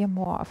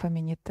маємо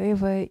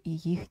фемінітиви і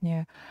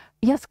їхнє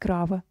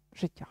яскраве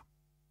життя.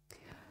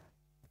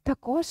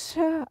 Також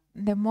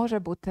не може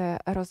бути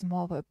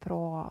розмови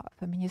про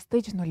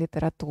феміністичну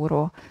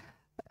літературу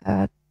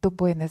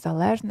доби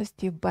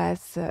незалежності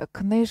без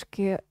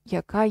книжки,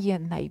 яка є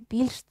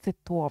найбільш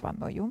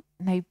цитованою,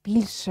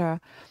 найбільш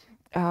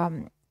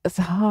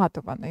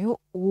згадуваною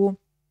у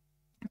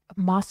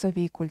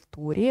масовій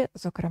культурі.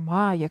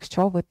 Зокрема,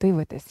 якщо ви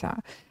дивитеся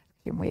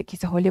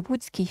якийсь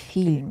голлівудський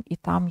фільм, і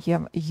там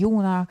є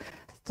юна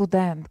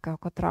студентка,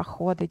 котра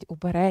ходить у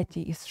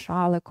береті із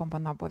шаликом,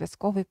 вона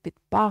обов'язково під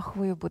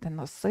пахвою буде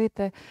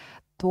носити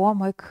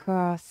томик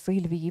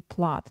Сильвії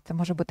Плат. Це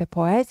може бути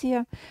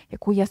поезія,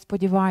 яку, я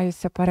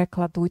сподіваюся,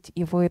 перекладуть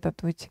і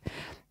видадуть,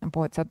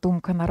 бо ця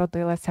думка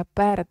народилася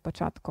перед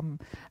початком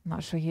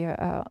нашої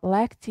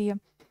лекції.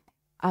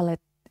 Але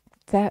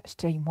це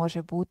ще й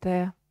може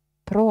бути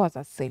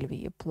проза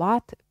Сильвії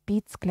Плат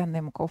під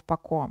скляним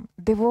ковпаком.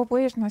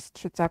 Дивовижно,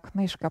 що ця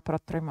книжка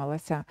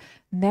протрималася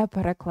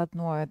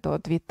неперекладною до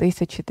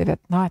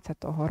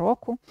 2019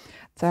 року.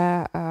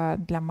 Це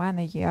для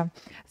мене є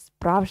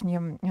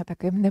справжнім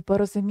таким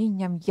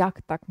непорозумінням,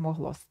 як так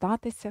могло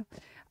статися.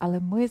 Але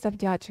ми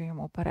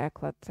завдячуємо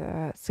переклад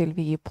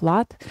Сильвії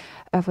Плат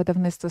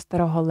видавництву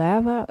Старого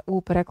Лева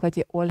у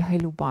перекладі Ольги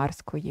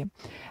Любарської.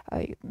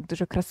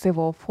 Дуже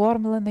красиво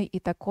оформлений і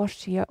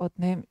також є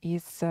одним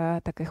із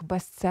таких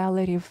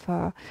бестселерів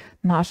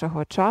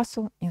нашого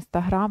часу,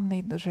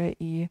 інстаграмний, дуже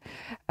і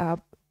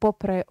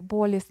попри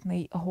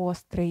болісний,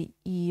 гострий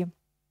і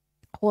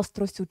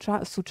гостро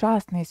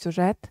сучасний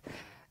сюжет,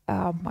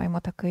 маємо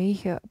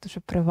такий дуже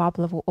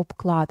привабливу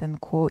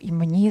обкладинку. І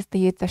мені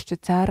здається, що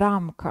ця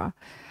рамка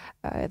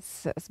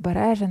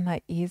збережена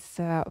із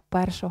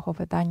першого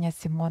видання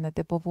Сімони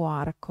де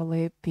Бовуар,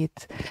 коли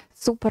під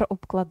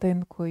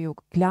суперобкладинкою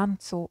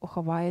глянцу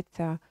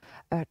ховається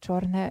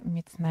чорне,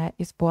 міцне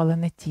і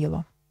зболене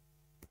тіло.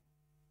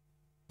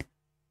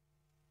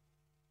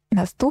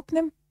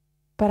 Наступним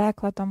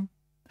перекладом,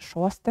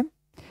 шостим,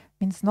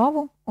 він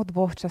знову у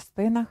двох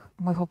частинах.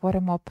 Ми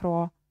говоримо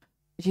про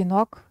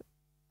жінок,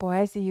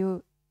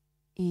 поезію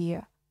і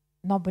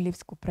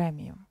Нобелівську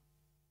премію.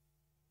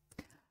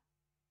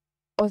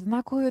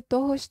 Ознакою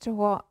того,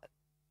 що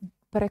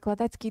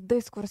перекладацький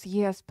дискурс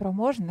є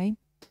спроможний,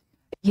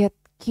 є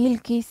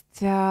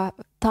кількість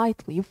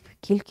тайтлів,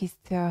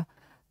 кількість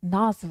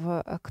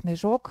назв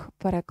книжок,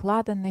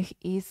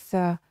 перекладених із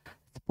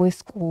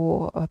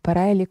списку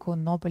переліку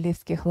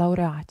Нобелівських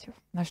лауреатів.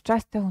 На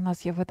щастя, у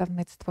нас є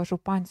видавництво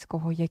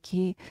Жупанського,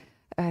 які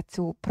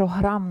цю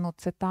програмну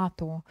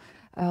цитату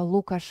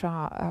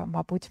Лукаша,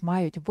 мабуть,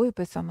 мають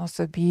виписано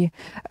собі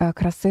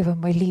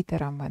красивими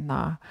літерами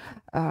на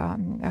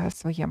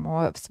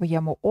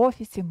своєму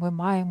офісі. Ми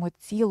маємо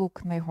цілу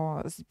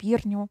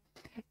книгозбірню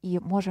і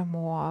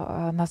можемо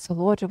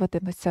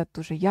насолоджуватися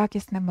дуже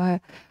якісними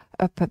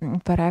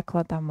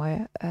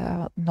перекладами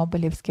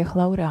Нобелівських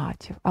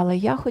лауреатів. Але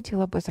я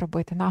хотіла би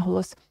зробити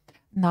наголос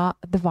на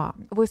два.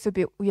 Ви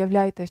собі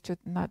уявляєте, що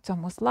на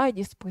цьому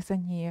слайді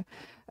списані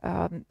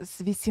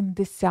з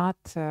 80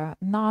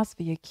 назв,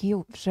 які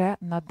вже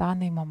на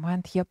даний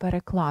момент є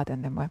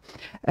перекладеними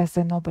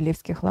з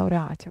Нобелівських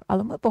лауреатів.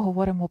 Але ми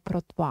поговоримо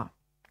про два.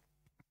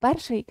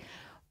 Перший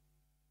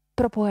 –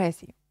 про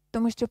поезію,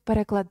 тому що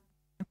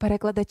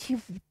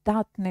перекладачів,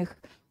 здатних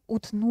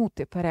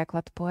утнути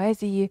переклад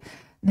поезії,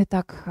 не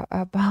так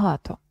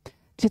багато.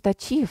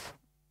 Читачів,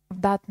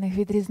 здатних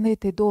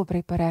відрізнити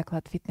добрий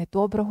переклад від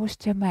недоброго,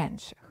 ще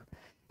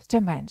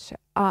менше.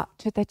 А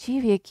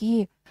читачів,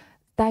 які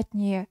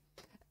здатні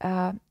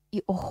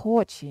і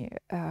охочі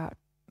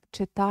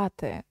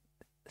читати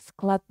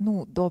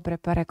складну, добре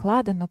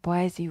перекладену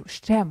поезію,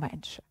 ще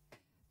менше.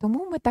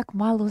 Тому ми так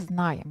мало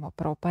знаємо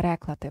про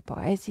переклади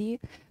поезії,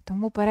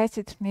 тому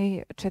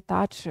пересічний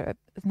читач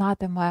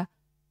знатиме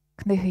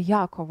книги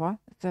Якова,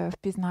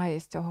 впізнає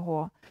з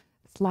цього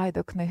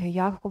слайду книги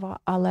Якова,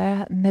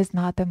 але не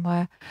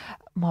знатиме,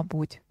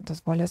 мабуть,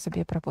 дозволю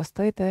собі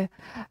припустити,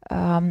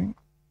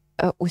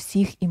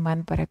 усіх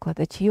імен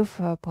перекладачів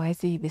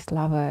поезії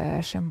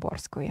Віслави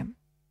Шимборської.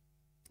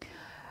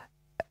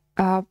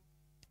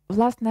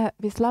 Власне,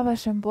 Віслава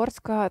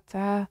Шимборська –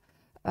 це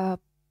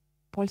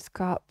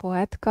польська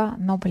поетка,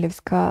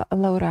 Нобелівська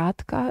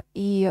лауреатка,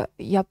 і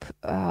я б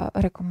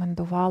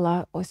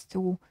рекомендувала ось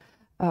цю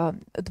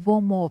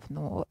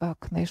двомовну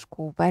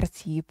книжку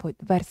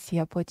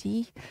 «Версія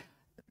подій»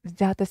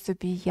 взяти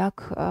собі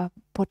як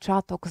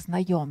початок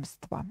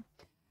знайомства.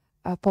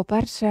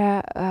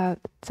 По-перше,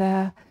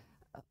 це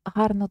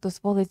гарно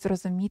дозволить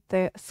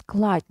зрозуміти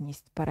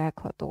складність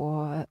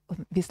перекладу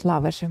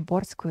Віслави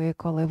Шимборської,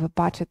 коли ви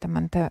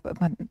бачите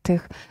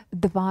тих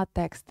два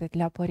тексти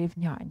для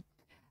порівнянь.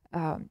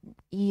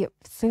 І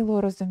в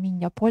силу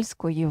розуміння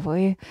польської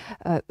ви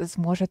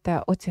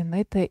зможете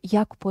оцінити,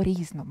 як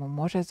по-різному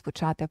може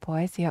звучати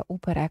поезія у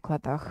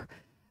перекладах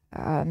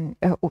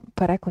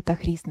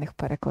різних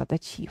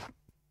перекладачів.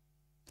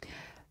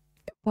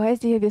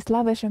 Поезія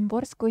Віслави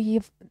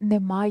Шимборської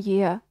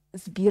немає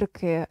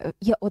збірки,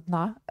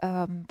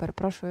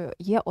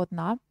 є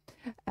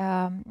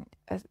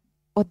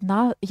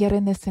одна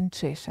Ярини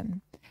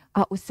Сенчишин.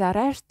 А уся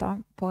решта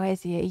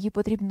поезія, її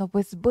потрібно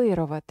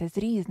визбирувати з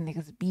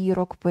різних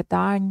збірок,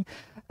 видань,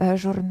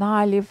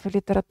 журналів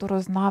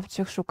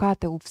літературознавчих,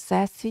 шукати у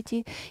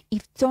всесвіті. І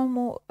в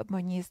цьому,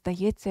 мені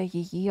здається,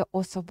 її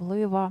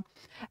особлива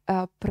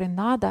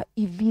принада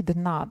і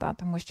віднада,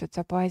 тому що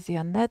ця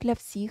поезія не для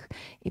всіх,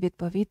 і,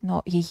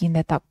 відповідно, її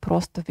не так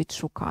просто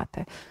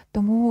відшукати.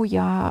 Тому,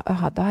 я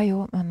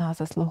гадаю, вона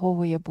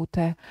заслуговує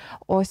бути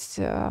ось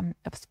в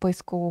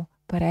списку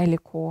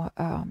переліку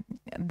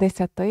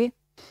 10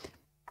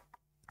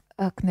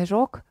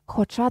 книжок,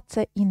 хоча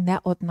це і не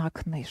одна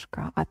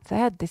книжка, а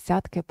це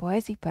десятки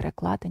поезій,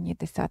 перекладені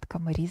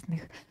десятками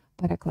різних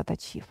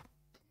перекладачів.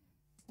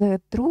 З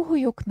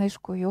другою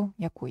книжкою,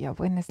 яку я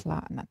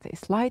винесла на цей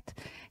слайд,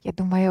 я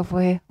думаю,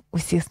 ви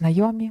усі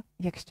знайомі.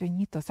 Якщо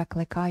ні, то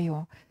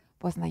закликаю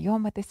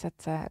познайомитися.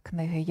 Це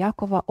книги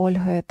Якова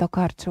Ольги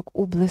Токарчук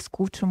у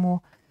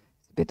блискучому,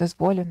 собі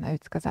дозволю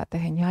навіть сказати,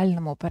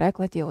 геніальному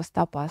перекладі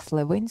Остапа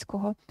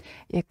Сливинського,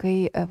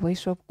 який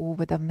вийшов у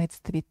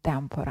видавництві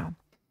 «Темпора».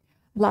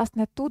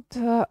 Власне, тут,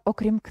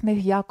 окрім книг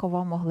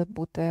Якова, могли б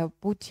бути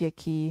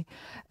будь-які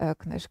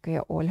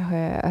книжки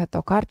Ольги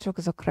Токарчук,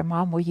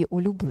 зокрема, мої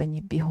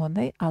улюблені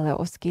бігуни, але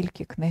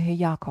оскільки книги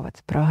Якова –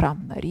 це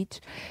програмна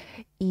річ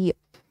і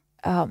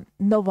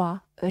нова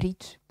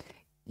річ,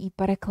 і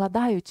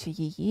перекладаючи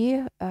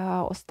її,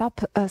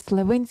 Остап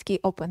Сливинський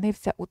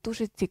опинився у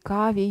дуже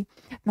цікавій,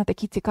 на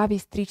такій цікавій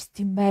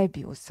стрічці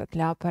Мебіуса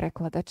для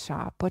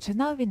перекладача.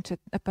 Починав він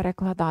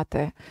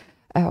перекладати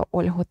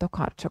Ольгу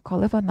Токарчук,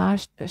 коли вона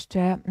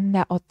ще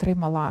не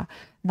отримала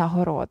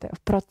нагороди. В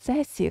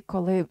процесі,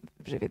 коли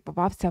вже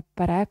відбувався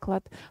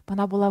переклад,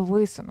 вона була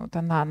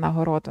висунута на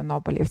нагороду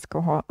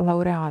Нобелівського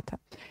лауреата.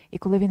 І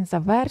коли він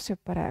завершив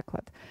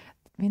переклад,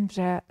 він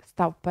вже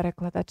став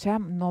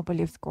перекладачем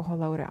Нобелівського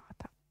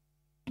лауреата.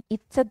 І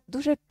це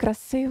дуже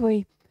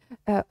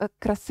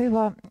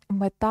красива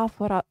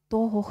метафора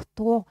того,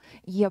 хто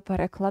є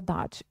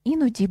перекладач.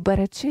 Іноді,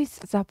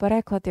 беречись за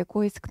переклад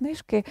якоїсь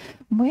книжки,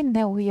 ми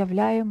не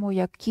уявляємо,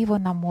 які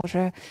вона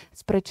може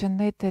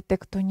спричинити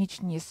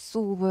тектонічні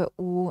зсуви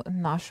у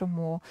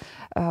нашому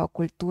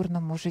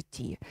культурному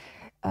житті.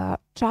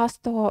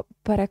 Часто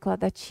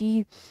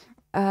перекладачі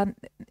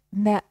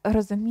не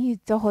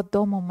розуміють цього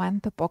до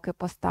моменту, поки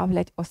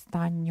поставлять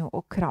останню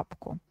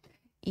крапку.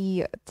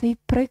 І цей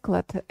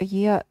приклад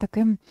є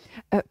таким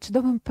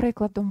чудовим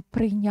прикладом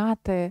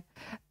прийняти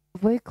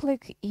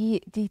виклик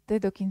і дійти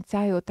до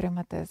кінця і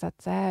отримати за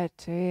це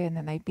чи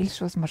не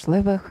найбільшу з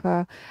можливих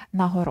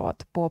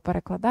нагород. Бо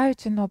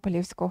перекладаючи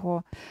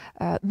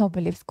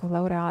Нобелівську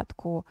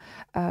лауреатку,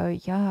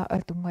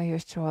 я думаю,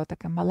 що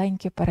таке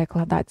маленьке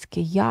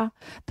перекладацьке «я»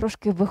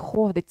 трошки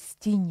виходить з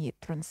тіні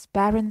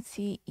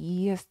transparency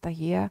і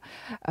стає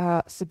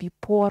собі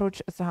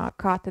поруч за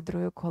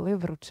катедрою, коли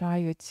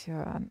вручають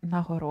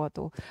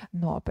нагороду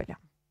Нобеля.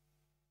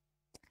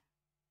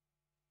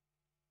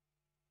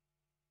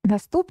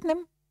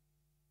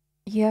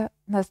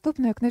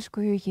 Наступною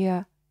книжкою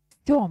є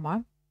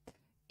 7,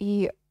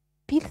 і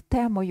під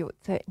темою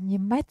це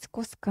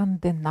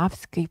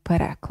німецько-скандинавський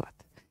переклад.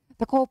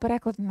 Такого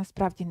перекладу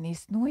насправді не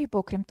існує, бо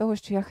окрім того,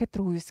 що я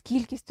хитрую з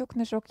кількістю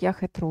книжок, я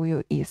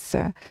хитрую із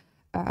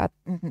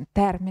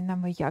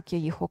термінами, як я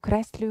їх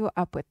окреслюю,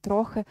 аби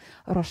трохи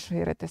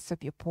розширити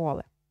собі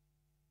поле.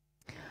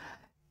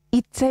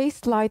 І цей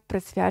слайд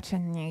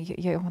присвячений,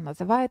 я його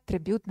називаю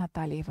 «Триб'ют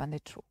Наталії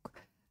Іваничук».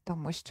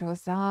 Тому що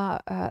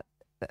за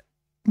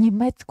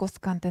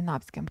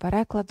німецько-скандинавським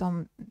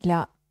перекладом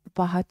для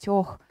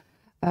багатьох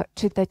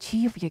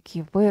читачів,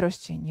 які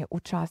вирощені у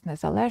час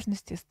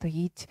незалежності,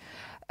 стоїть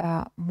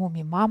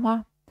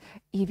Мумі-мама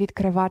і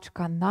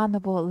відкривачка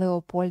наново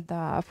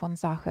Леопольда фон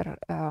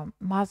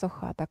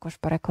Захер-Мазоха, а також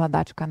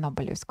перекладачка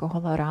Нобелівського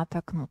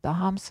лауреата Кнута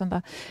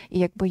Гамсуна. І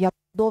якби я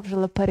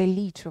продовжила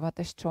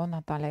перелічувати, що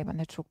Наталя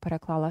Іваничук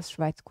переклала з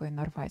шведської,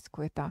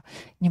 норвезької та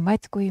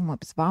німецької, ми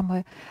б з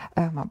вами,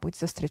 мабуть,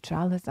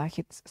 зустрічали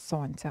захід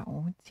сонця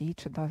у цій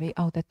чудовій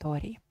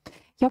аудиторії.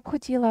 Я б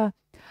хотіла,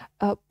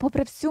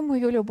 попри всю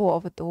мою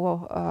любов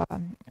до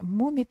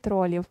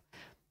мумітролів,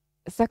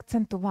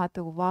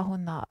 заакцентувати увагу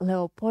на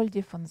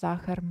Леопольді фон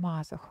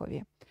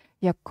Захер-Мазохові,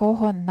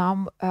 якого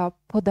нам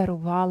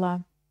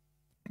подарувала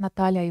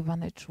Наталя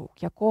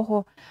Іваничук,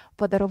 якого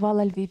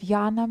подарувала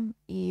львів'янам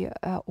і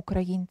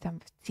українцям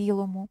в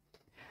цілому,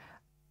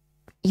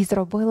 і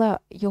зробила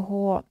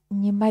його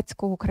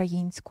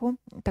німецько-українську.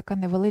 Така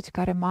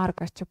невеличка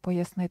ремарка, щоб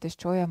пояснити,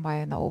 що я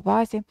маю на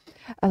увазі.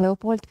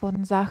 Леопольд фон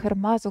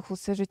Захер-Мазох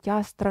усе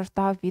життя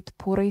страждав від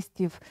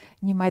пуристів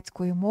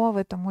німецької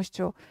мови, тому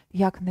що,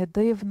 як не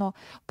дивно,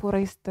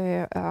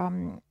 пуристи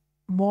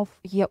мов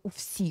є у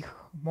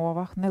всіх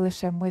мовах. Не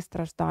лише ми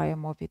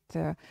страждаємо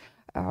від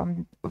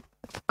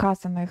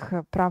вказаних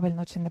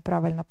правильно чи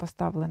неправильно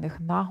поставлених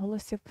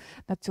наголосів.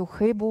 На цю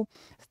хибу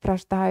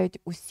страждають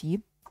усі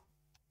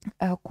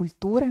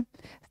культури.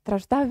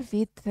 Страждав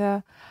від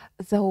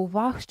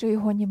зауваг, що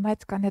його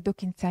німецька не до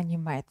кінця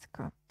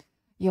німецька.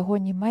 Його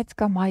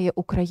німецька має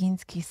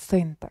український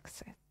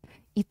синтаксис.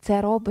 І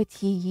це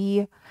робить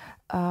її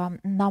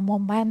на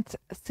момент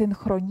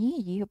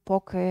синхронії,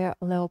 поки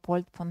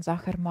Леопольд фон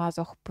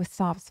Захер-Мазох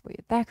писав свої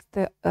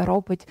тексти,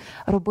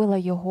 робила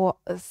його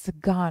з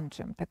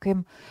ганджем,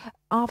 таким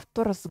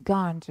автор з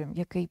ганджем,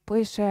 який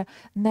пише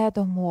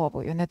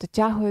недомовою, не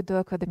дотягує до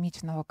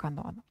академічного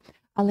канону.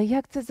 Але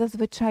як це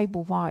зазвичай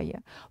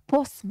буває,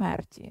 по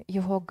смерті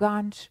його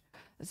гандж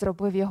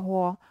зробив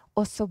його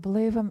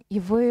особливим і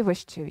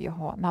вивищив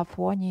його на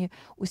фоні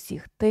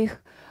усіх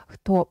тих,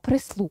 хто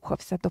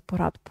прислухався до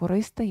порад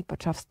пуриста і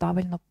почав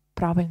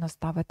правильно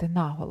ставити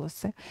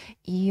наголоси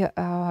і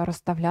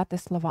розставляти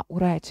слова у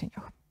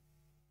реченнях.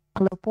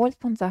 Леопольд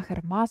фон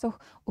Захер-Мазох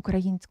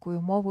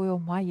українською мовою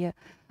має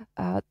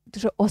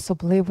дуже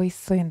особливий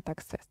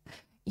синтаксис.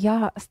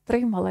 Я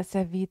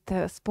стрималася від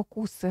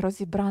спокуси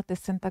розібрати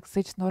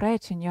синтаксичне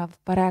речення в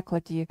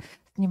перекладі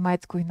з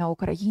німецької на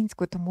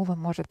українську, тому ви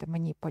можете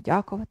мені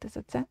подякувати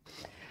за це.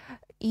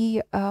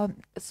 І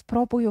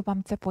спробую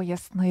вам це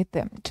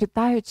пояснити.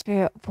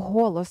 Читаючи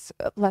вголос,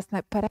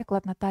 власне,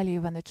 переклад Наталії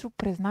Венечук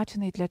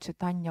призначений для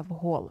читання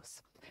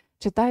вголос.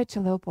 Читаючи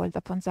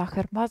Леопольда фон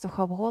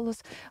Захер-Мазоха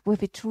вголос, ви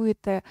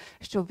відчуєте,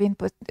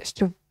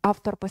 що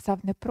автор писав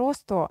не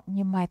просто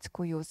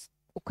німецькою з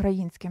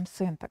українським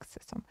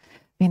синтаксисом,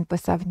 він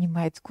писав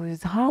німецькою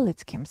з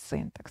галицьким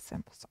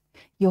синтаксисом.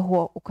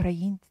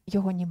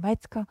 Його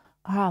німецька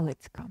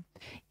галицька.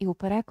 І у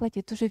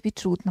перекладі дуже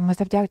відчутно. Ми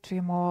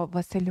завдячуємо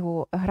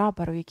Василю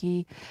Грабару,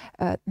 який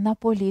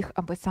наполіг,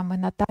 аби саме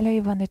Наталя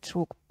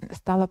Іваничук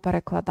стала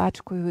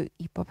перекладачкою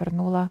і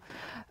повернула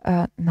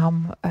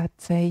нам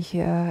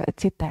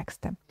ці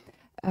тексти.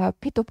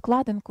 Під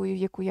обкладинкою,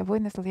 яку я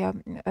винесла, я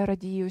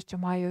радію, що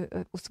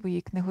маю у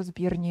своїй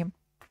книгозбірні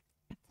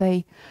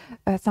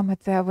саме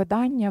це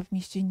видання,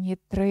 вміщені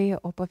 3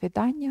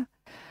 оповідання,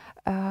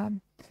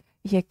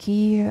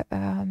 які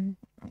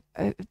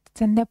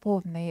це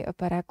неповний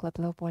переклад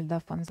Леопольда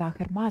фон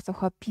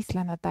Захер-Мазоха.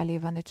 Після Наталії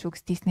Іваничук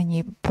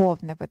здійснені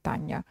повне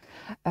видання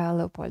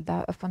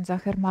Леопольда фон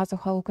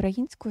Захер-Мазоха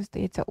українською,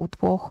 здається,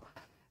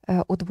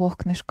 у двох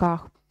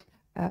книжках.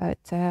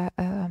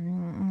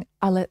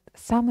 Але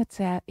саме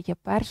це є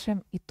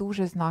першим і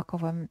дуже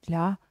знаковим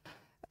для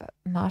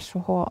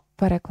нашого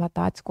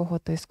перекладацького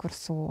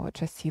дискурсу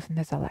часів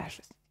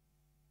незалежності.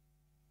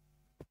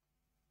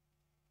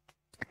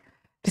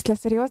 Після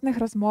серйозних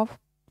розмов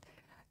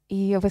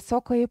і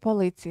високої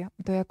полиці,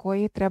 до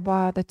якої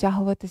треба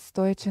дотягуватись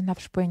стоячи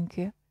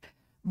навшпиньки,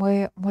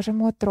 ми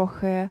можемо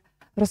трохи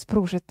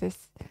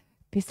розпружитись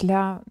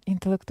після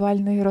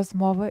інтелектуальної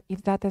розмови і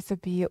взяти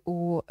собі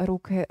у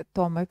руки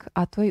томик,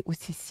 а то й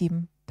усі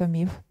 7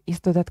 томів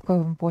із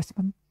додатковим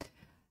 8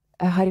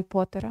 Гаррі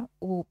Поттера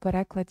у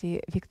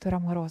перекладі Віктора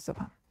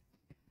Морозова.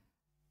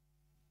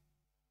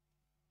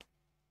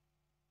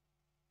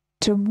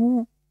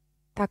 Чому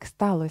так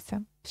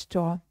сталося,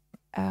 що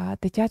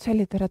дитяча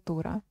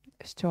література,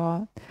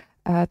 що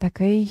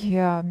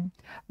такий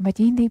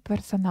медійний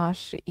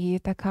персонаж і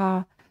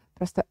така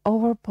просто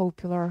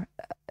overpopular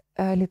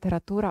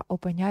література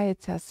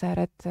опиняється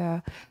серед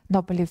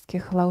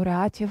нобелівських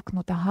лауреатів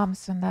Кнута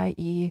Гамсуна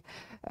і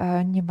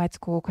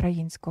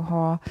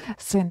німецько-українського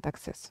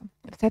синтаксису?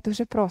 Все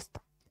дуже просто.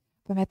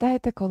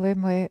 Пам'ятаєте, коли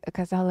ми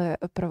казали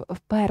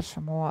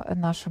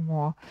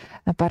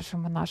на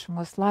першому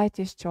нашому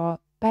слайді, що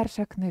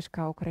перша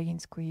книжка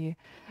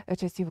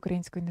часів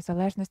української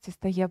незалежності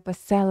стає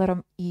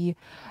бестселером і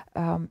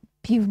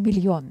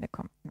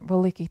півмільйонником,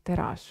 великий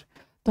тираж,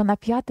 то на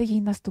 5-й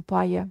їй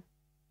наступає,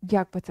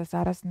 як би це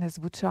зараз не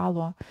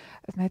звучало,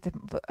 знаєте,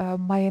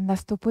 має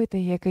наступити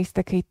якийсь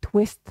такий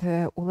твіст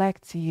у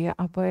лекції,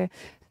 аби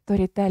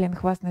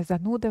сторітелінг вас не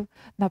занудив.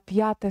 На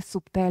 5-те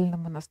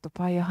Субтельному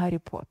наступає Гаррі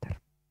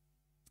Поттер.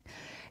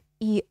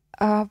 І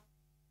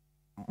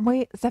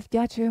ми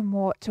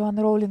завдячуємо Джоан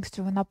Роулінг,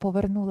 що вона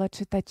повернула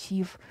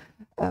читачів,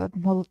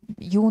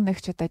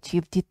 юних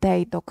читачів,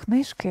 дітей до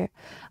книжки,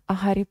 а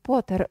Гаррі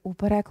Поттер у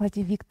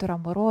перекладі Віктора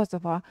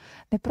Морозова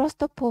не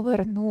просто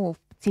повернув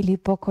цілі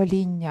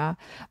покоління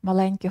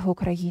маленьких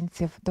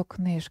українців до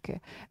книжки.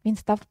 Він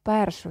став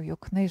першою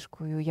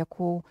книжкою,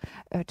 яку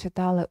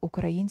читали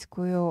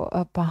українською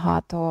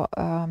багато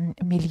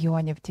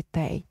мільйонів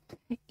дітей.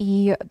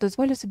 І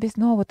дозволю собі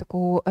знову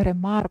таку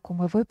ремарку.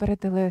 Ми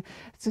випередили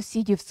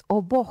сусідів з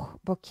обох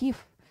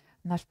боків.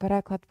 Наш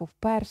переклад був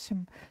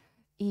першим.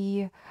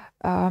 І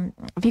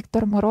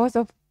Віктор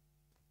Морозов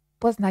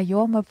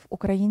познайомив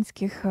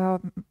українських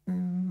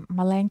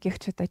маленьких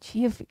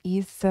читачів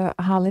із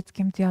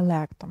галицьким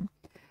діалектом.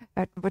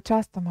 Ви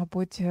часто,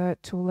 мабуть,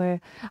 чули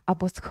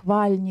або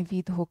схвальні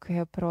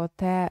відгуки про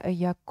те,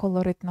 як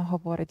колоритно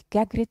говорить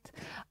Гегріт,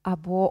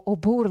 або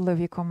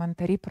обурливі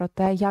коментарі про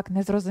те, як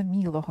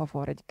незрозуміло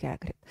говорить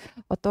Гегріт.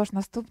 Отож,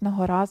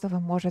 наступного разу ви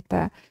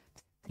можете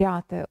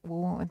встряти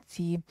у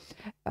ці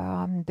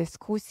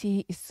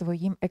дискусії із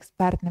своїм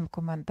експертним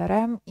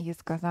коментарем і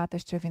сказати,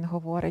 що він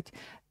говорить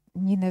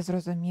ні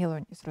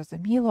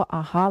зрозуміло,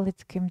 а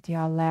галицьким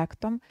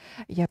діалектом,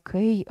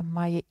 який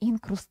має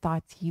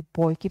інкрустації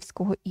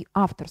бойківського і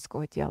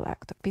авторського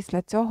діалекту.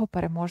 Після цього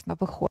переможно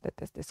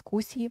виходити з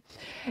дискусії.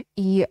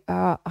 І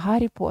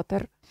Гаррі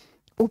Поттер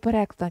у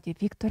перекладі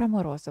Віктора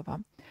Морозова,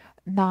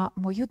 на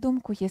мою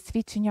думку, є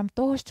свідченням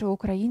того, що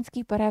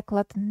український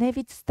переклад не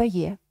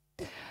відстає,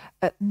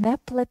 не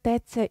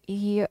плететься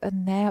і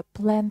не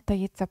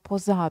плентається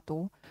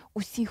позаду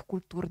усіх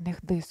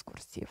культурних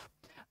дискурсів,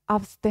 а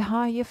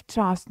встигає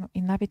вчасно,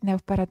 і навіть не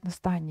в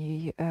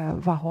передостанній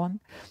вагон,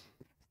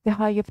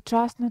 встигає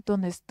вчасно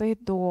донести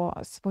до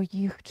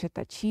своїх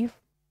читачів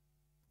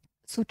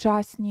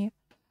сучасні,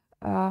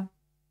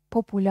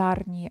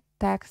 популярні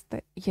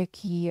тексти,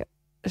 які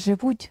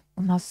живуть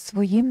у нас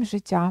своїм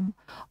життям,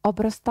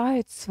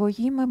 обростають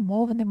своїми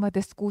мовними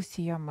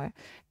дискусіями,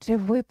 чи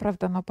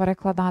виправдано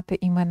перекладати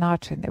імена,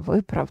 чи не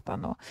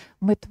виправдано.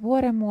 Ми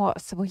творимо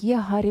своє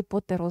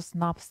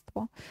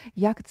гаррі-потерознавство,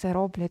 як це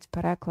роблять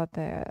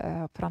переклади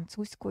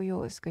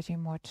французькою,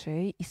 скажімо,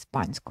 чи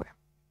іспанською.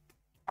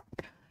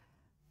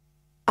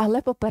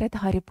 Але поперед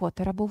Гаррі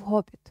Поттера був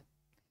 «Гобіт».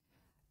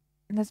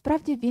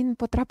 Насправді він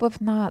потрапив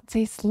на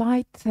цей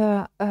слайд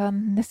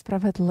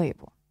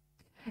несправедливо.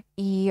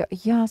 І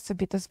я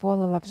собі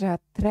дозволила вже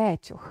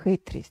третю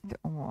хитрість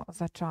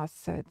за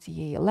час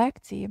цієї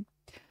лекції,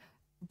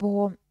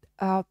 бо,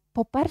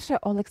 по-перше,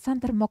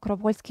 Олександр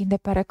Мокровольський не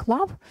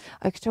переклав,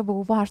 а якщо ви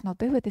уважно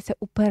дивитеся,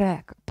 у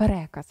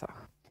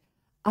переказах,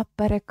 а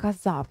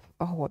переказав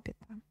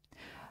 «Гобіта».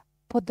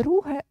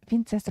 По-друге,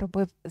 він це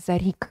зробив за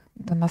рік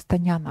до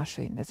настання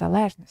нашої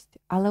незалежності.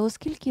 Але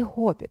оскільки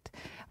 «Гобіт»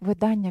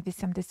 видання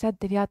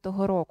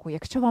 89-го року,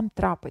 якщо вам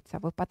трапиться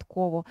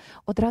випадково,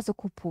 одразу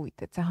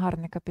купуйте. Це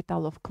гарне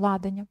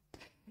капіталовкладення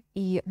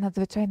і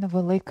надзвичайно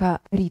велика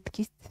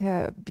рідкість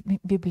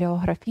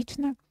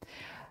бібліографічна,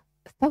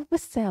 став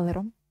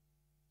бестселером.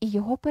 І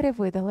його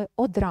перевидали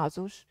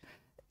одразу ж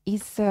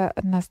із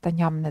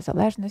настанням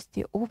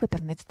незалежності у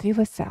видавництві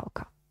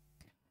 «Веселка».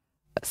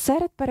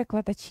 Серед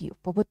перекладачів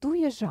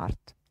побутує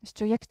жарт,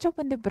 що якщо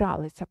ви не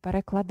бралися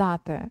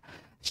перекладати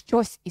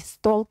щось із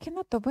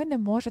Толкіна, то ви не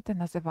можете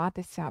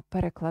називатися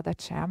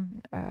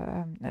перекладачем,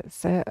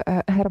 з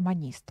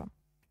германістом.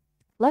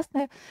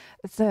 Власне,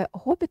 з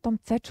 «Гобітом»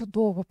 це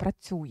чудово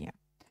працює.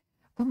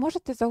 Ви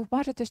можете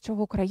зауважити, що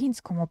в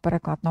українському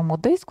перекладному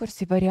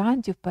дискурсі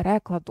варіантів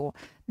перекладу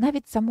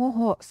навіть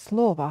самого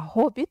слова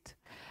 «гобіт»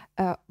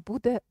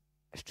 буде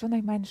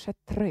щонайменше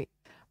 3.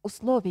 У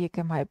слові,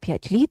 яке має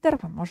 5 літер,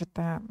 ви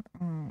можете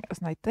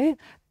знайти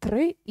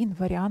 3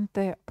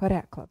 інваріанти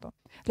перекладу.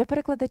 Для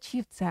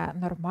перекладачів це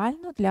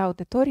нормально, для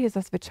аудиторії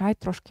зазвичай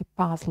трошки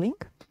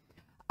пазлінг,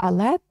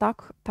 але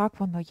так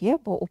воно є,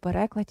 бо у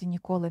перекладі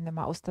ніколи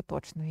нема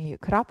остаточної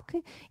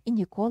крапки і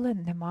ніколи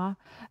нема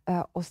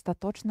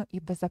остаточно і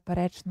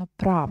беззаперечно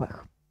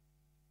правих.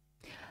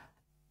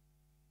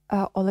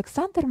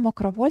 Олександр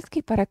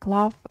Мокровольський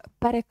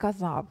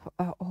переказав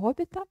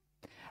 «Гобіта».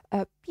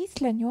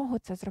 Після нього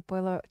це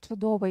зробило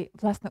чудовий,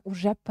 власне,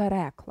 уже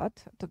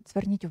переклад, тобто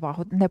зверніть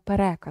увагу, не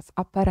переказ,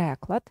 а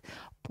переклад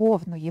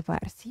повної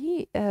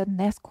версії,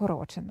 не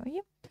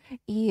скороченої,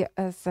 і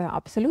з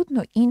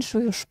абсолютно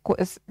іншою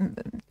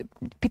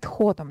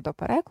підходом до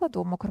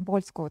перекладу. У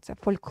Мокровольського це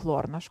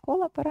фольклорна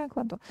школа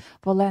перекладу,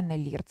 в Олени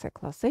Лір це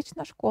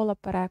класична школа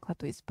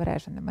перекладу із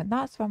збереженими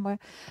назвами,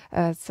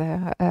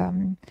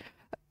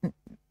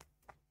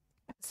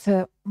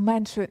 з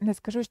меншою, не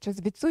скажу, що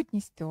з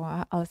відсутністю,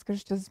 але скажу,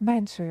 що з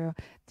меншою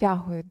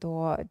тягою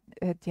до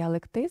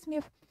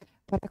діалектизмів,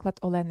 переклад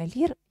Олени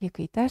Лір,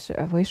 який теж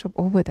вийшов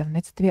у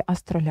видавництві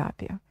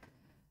 «Астролябія».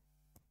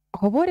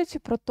 Говорячи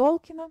про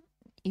Толкіна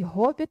і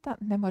 «Гобіта»,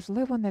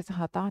 неможливо не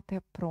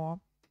згадати про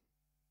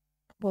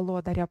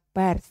володаря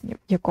перснів,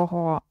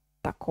 якого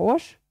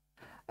також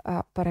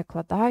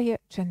перекладає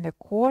чи не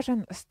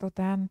кожен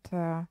студент,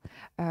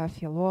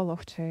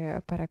 філолог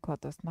чи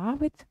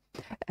перекладознавець,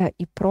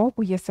 і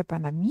пробує себе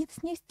на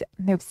міцність.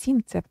 Не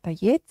всім це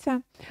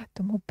вдається,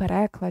 тому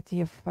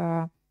перекладів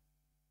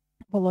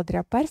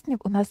володаря перснів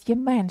у нас є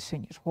менше,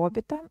 ніж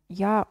 «Гобіта».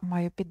 Я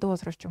маю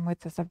підозру, що ми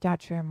це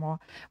завдячуємо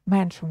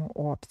меншому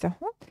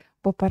обсягу,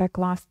 бо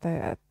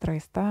перекласти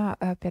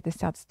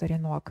 350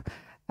 сторінок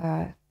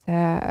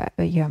це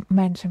є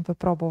меншим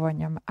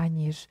випробуванням,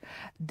 аніж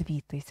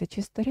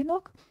 2000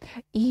 сторінок.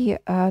 І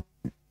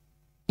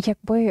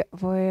якби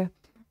ви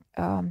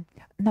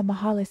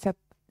намагалися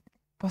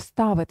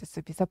поставити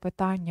собі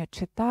запитання,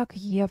 чи так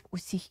є в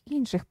усіх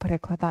інших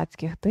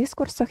перекладацьких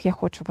дискурсах, я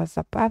хочу вас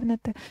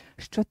запевнити,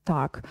 що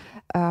так.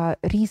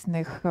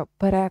 Різних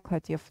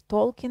перекладів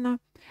Толкіна,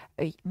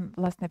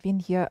 власне, він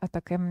є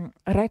таким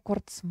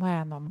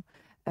рекордсменом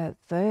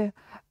з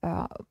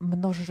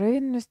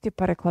множинності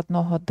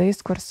перекладного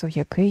дискурсу,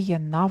 який є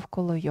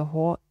навколо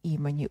його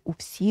імені у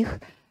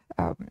всіх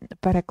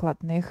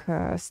перекладних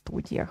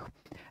студіях.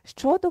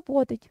 Що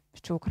доводить,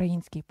 що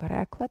український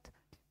переклад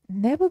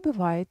не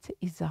вибивається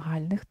із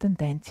загальних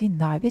тенденцій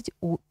навіть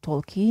у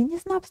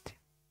толкінізнавстві.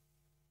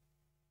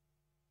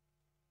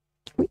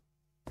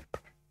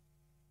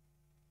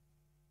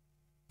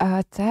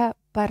 Це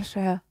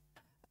перше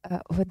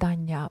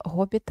видання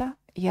 «Гобіта».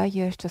 Я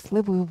є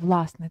щасливою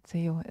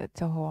власницею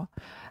цього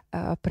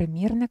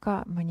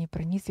примірника. Мені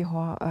приніс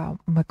його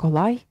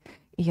Миколай,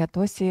 І я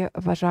досі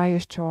вважаю,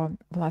 що,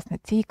 власне,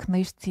 цій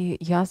книжці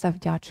я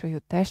завдячую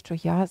те, що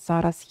я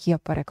зараз є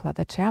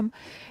перекладачем.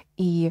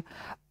 І,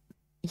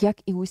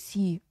 як і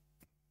усі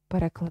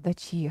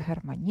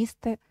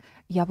перекладачі-германісти,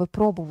 я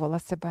випробувала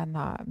себе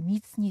на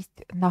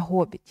міцність на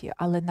 «Гобіті»,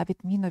 але на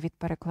відміну від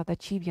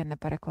перекладачів я не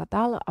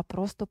перекладала, а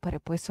просто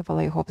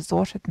переписувала його в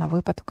зошит на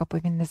випадок, аби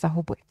він не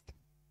загубився.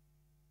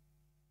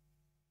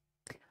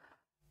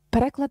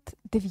 Переклад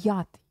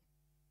 9.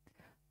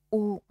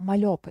 У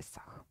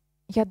мальописах.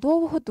 Я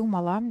довго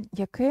думала,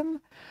 яким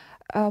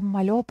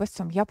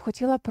мальописом я б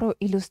хотіла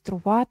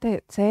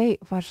проілюструвати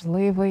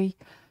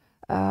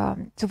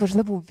цю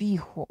важливу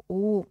віху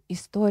у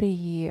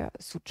історії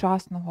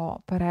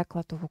сучасного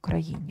перекладу в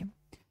Україні.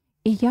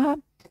 І я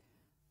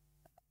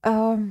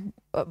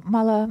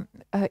мала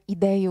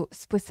ідею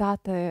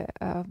списати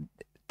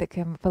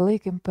таким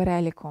великим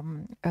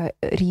переліком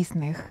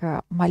різних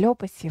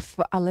мальописів,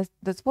 але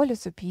дозволю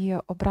собі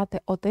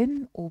обрати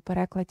один у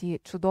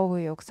перекладі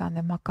чудової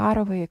Оксани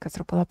Макарової, яка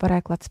зробила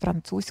переклад з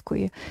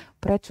французької,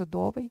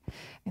 пречудовий.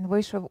 Він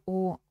вийшов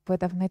у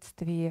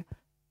видавництві,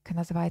 яке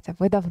називається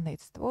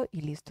 «Видавництво»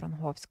 Іллі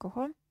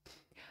Стронговського.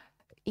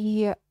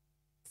 І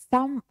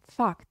сам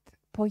факт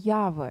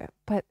появи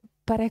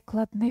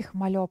перекладних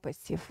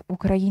мальописів в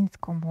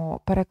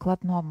українському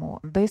перекладному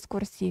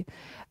дискурсі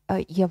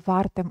є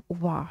вартим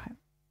уваги.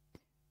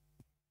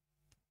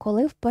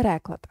 Коли в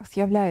перекладах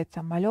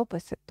з'являються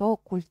мальописи, то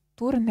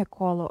культурне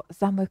коло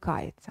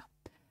замикається.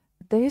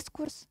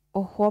 Дискурс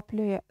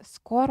охоплює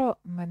скоро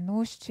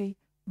минущий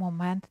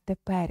момент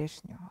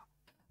теперішнього,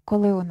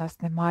 коли у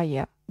нас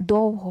немає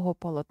довгого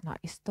полотна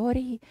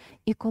історії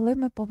і коли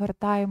ми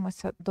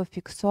повертаємося до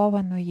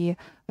фіксованої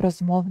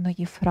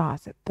розмовної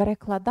фрази.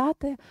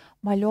 Перекладати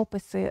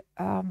мальописи,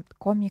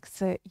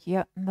 комікси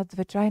є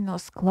надзвичайно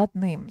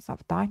складним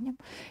завданням,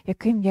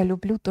 яким я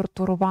люблю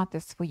тортурувати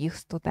своїх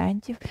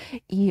студентів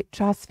і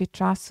час від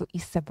часу і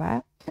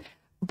себе,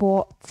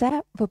 бо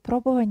це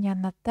випробування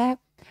на те,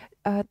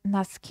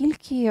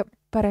 наскільки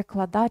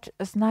перекладач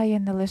знає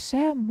не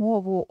лише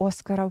мову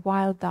Оскара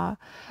Вайлда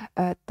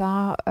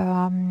та,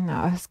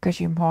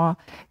 скажімо,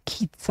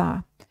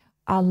 Кітса,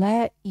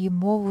 але і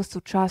мову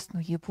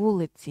сучасної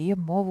вулиці,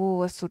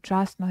 мову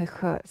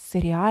сучасних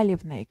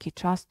серіалів, на які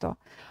часто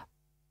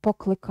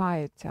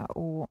покликаються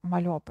у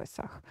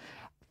мальописах.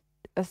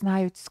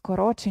 Знають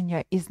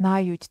скорочення і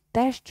знають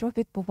те, що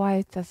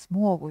відбувається з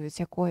мовою, з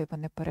якої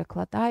вони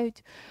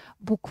перекладають,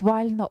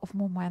 буквально в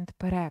момент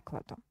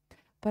перекладу.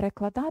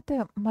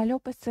 Перекладати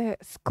мальописи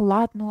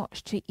складно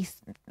ще і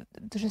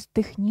дуже з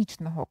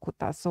технічного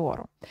кута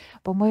зору,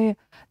 бо ми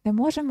не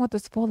можемо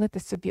дозволити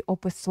собі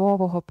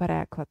описового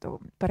перекладу.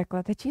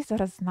 Перекладачі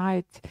зараз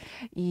знають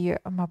і,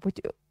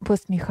 мабуть,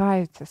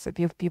 посміхаються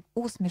собі в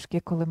півусмішки,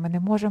 коли ми не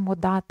можемо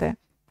дати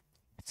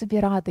собі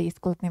ради із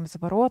складним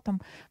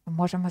зворотом, ми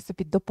можемо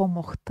собі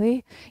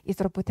допомогти і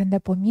зробити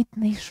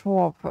непомітний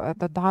шов,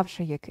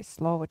 додавши якесь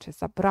слово чи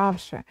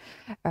забравши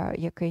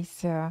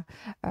якийсь,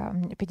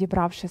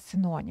 підібравши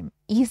синонім.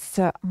 Із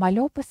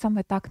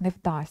мальописами так не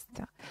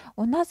вдасться.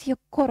 У нас є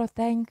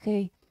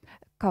коротенький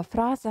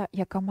фраза,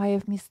 яка має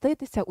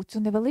вміститися у цю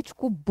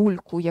невеличку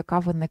бульку, яка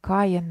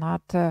виникає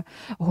над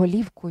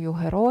голівкою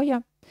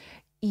героя.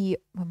 І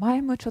ми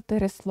маємо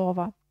 4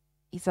 слова.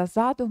 І за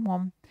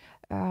задумом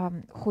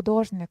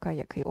художника,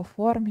 який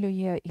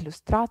оформлює,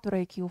 ілюстратора,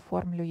 який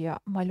оформлює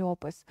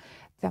мальопис,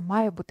 це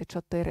має бути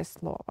 4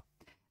 слова.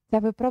 Це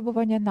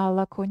випробування на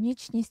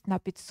лаконічність, на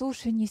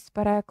підсушеність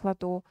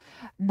перекладу,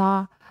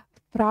 на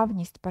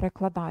вправність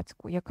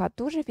перекладацьку, яка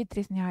дуже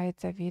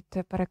відрізняється від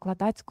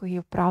перекладацької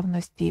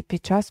вправності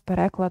під час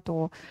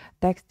перекладу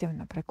текстів,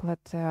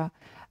 наприклад,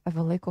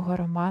 великого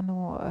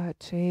роману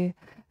чи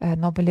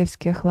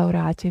нобелівських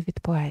лауреатів від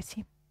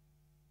поезії.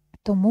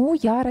 Тому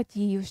я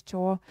радію,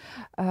 що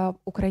в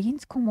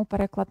українському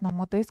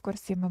перекладному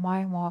дискурсі ми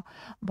маємо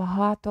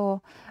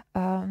багато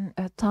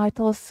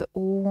titles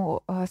у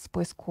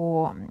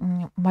списку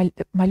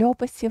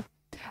мальописів.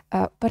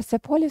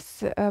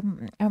 Персеполіс,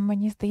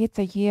 мені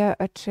здається, є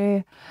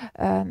чи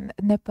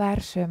не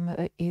першим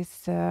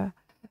із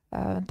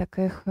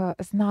таких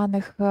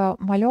знаних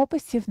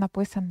мальописів.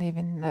 Написаний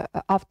він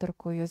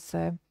авторкою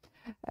з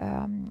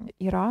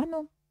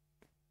Ірану.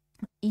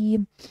 І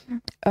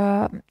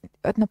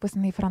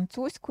написаний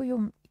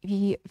французькою,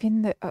 і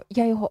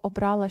я його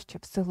обрала ще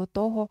в силу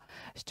того,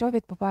 що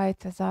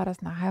відбувається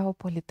зараз на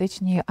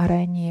геополітичній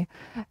арені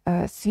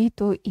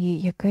світу і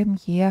яким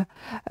є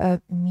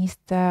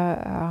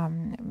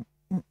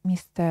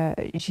місце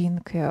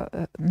жінки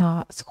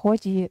на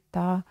Сході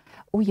та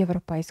у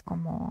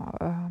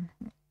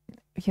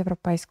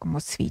європейському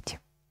світі.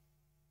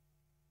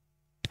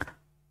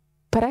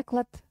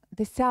 Переклад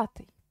 10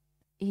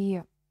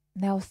 і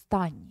не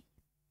останній.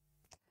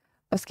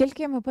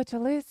 Оскільки ми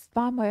почали з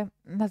вами,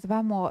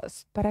 назвемо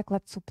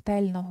переклад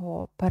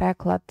Субтельного,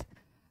 переклад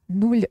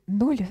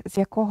нуль, з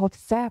якого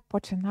все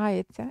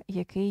починається,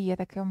 який є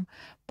таким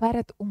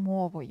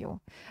передумовою,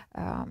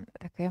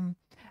 таким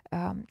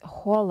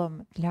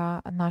холом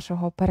для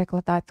нашого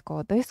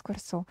перекладацького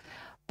дискурсу.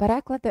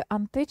 Переклади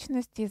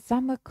античності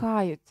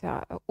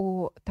замикаються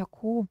у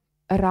таку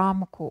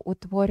рамку,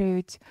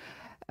 утворюють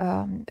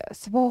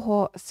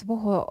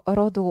свого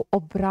роду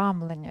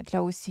обрамлення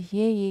для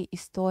усієї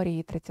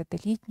історії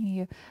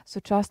 30-літньої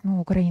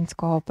сучасного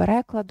українського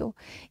перекладу.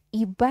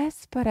 І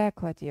без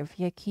перекладів,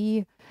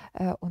 які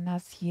у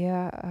нас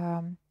є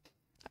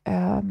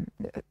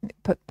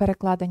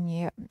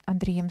перекладені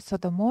Андрієм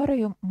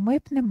Содоморою, ми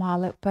б не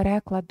мали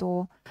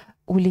перекладу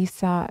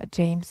Уліса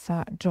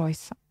Джеймса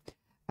Джойса.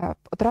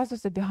 Одразу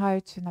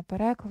забігаючи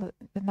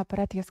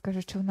наперед, я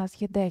скажу, що у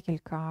нас є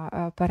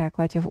декілька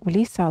перекладів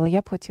Уліса, але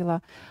я б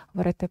хотіла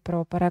говорити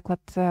про переклад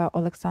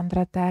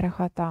Олександра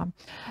Тереха та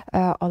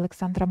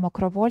Олександра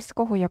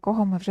Мокровольського,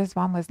 якого ми вже з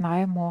вами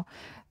знаємо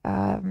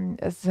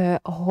з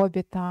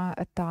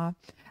 «Гобіта» та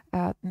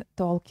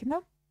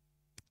Толкіна.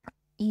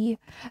 І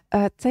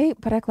цей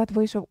переклад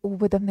вийшов у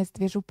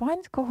видавництві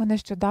Жупанського,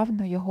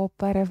 нещодавно його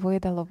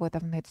перевидало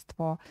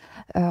видавництво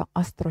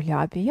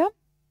Астролябія.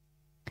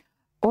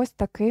 Ось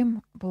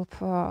таким було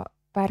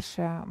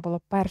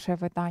перше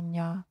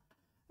видання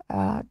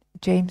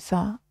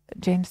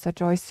Джеймса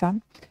Джойса.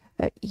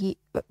 І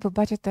ви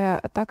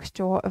бачите так,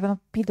 що воно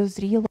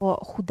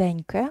підозріло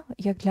худеньке,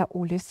 як для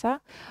Уліса.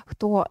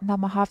 Хто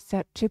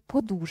намагався чи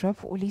подужав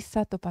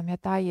Уліса, то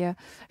пам'ятає,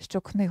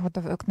 що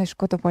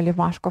книжку доволі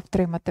важко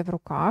втримати в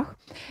руках.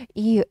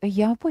 І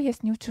я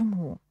поясню,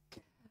 чому.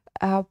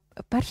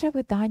 Перше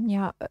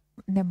видання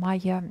не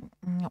має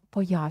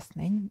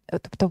пояснень,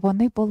 тобто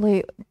вони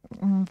були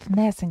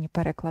внесені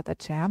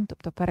перекладачем,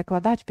 тобто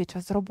перекладач під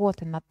час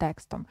роботи над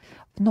текстом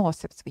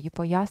вносив свої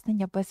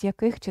пояснення, без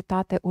яких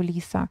читати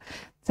Уліса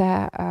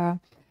це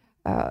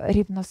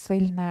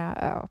рівносильне,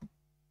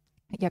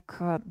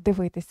 як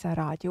дивитися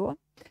радіо.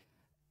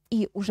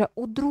 І уже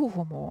у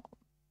другому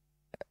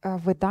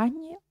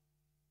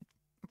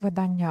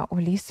видання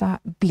Уліса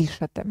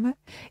більшатиме,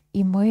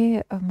 і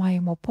ми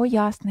маємо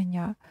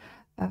пояснення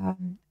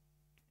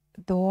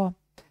до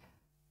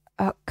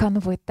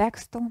канви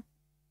тексту,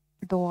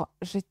 до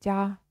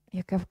життя,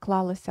 яке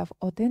вклалося в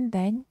один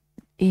день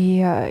і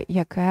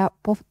яке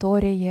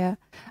повторює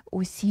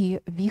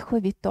усі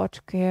віхові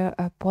точки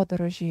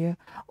подорожі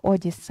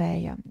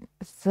Одіссея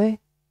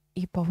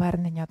і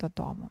повернення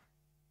додому.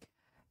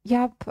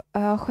 Я б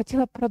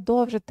хотіла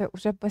продовжити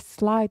уже без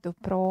слайду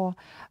про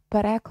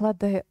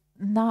переклади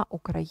на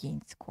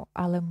українську,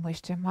 але ми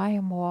ще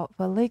маємо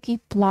великий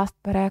пласт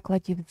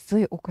перекладів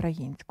з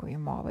української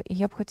мови. І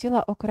я б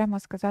хотіла окремо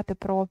сказати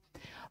про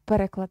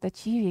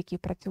перекладачів, які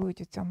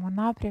працюють у цьому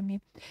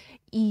напрямі,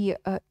 і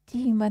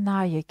ті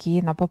імена,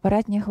 які на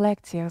попередніх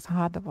лекціях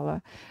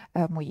згадували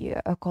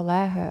мої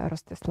колеги.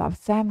 Ростислав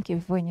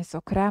Семків виніс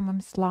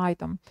окремим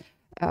слайдом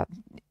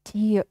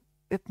ті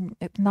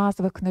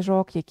назви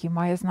книжок, які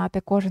має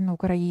знати кожен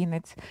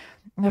українець.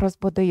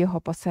 «Розбуди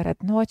його посеред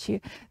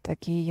ночі»,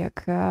 такі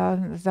як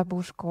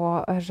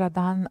Забушко,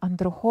 Жадан,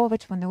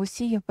 Андрухович, вони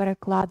усі є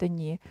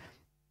перекладені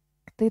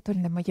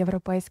титульними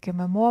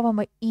європейськими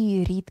мовами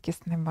і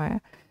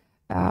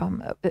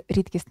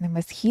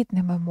рідкісними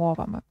східними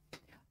мовами.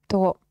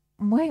 То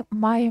ми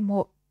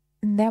маємо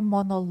не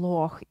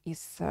монолог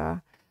із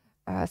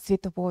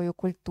світовою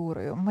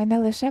культурою. Ми не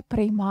лише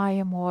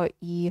приймаємо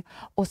і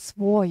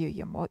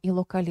освоюємо, і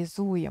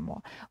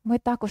локалізуємо, ми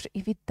також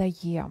і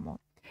віддаємо.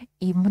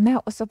 І мене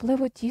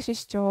особливо тішить,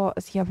 що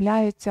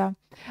з'являються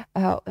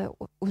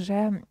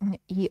уже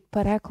і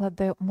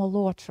переклади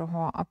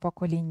молодшого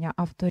покоління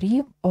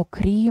авторів,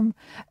 окрім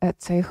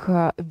цих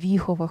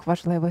віхових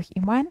важливих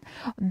імен,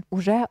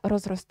 уже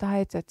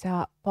розростається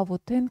ця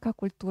павутинка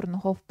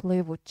культурного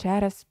впливу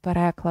через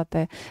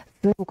переклади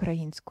з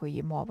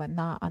української мови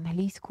на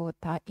англійську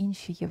та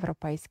інші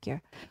європейські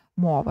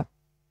мови.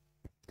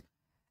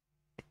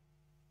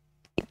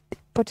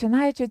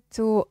 Починаючи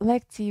цю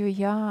лекцію,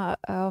 я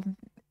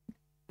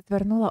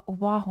звернула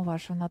увагу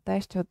вашу на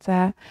те, що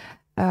це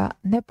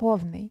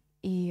неповний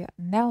і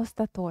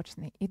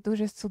неостаточний, і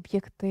дуже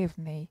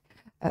суб'єктивний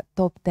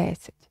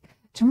топ-10.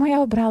 Чому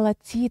я обрала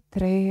ці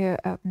три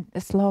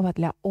слова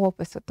для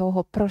опису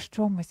того, про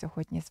що ми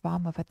сьогодні з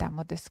вами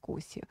ведемо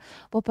дискусію?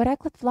 Бо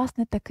переклад,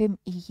 власне, таким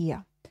і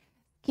є.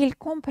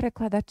 Кільком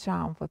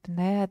перекладачам ви б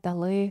не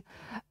дали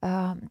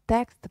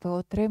текст, ви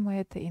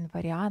отримуєте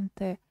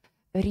інваріанти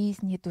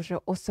різні, дуже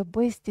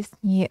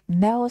особистісні,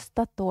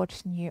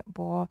 неостаточні,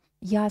 бо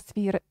я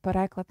свій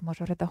переклад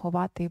можу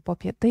редагувати і по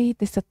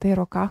 5-10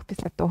 роках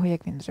після того,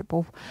 як він вже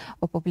був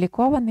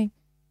опублікований.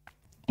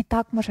 І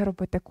так може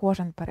робити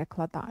кожен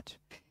перекладач.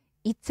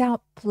 І ця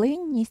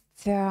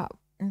плинність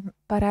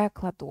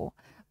перекладу,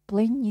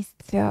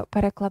 плинність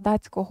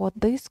перекладацького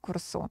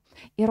дискурсу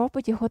і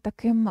робить його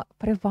таким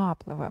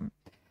привабливим.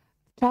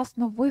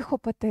 вчасно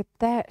вихопити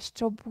те,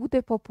 що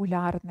буде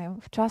популярним,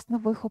 вчасно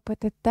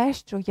вихопити те,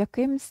 що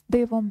якимсь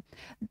дивом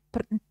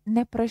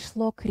не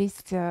пройшло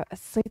крізь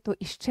сито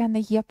і ще не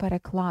є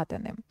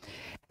перекладеним.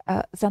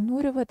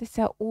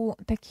 Занурюватися у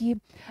такі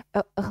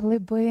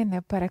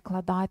глибини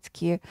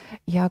перекладацькі,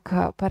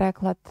 як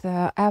переклад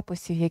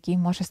епосів, який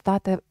може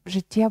стати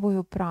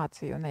життєвою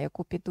працею, на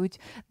яку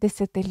підуть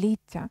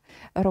десятиліття,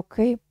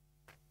 роки.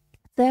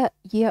 Це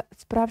є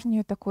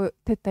справжньою такою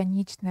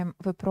титанічним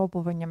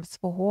випробуванням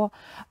свого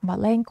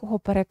маленького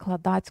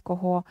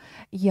перекладацького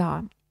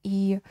 «я».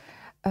 І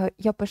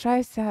я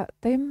пишаюся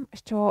тим,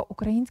 що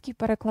український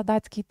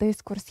перекладацький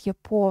дискурс є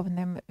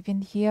повним,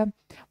 він є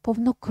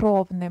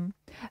повнокровним,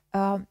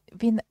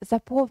 він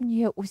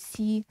заповнює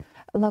усі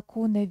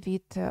лакуни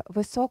від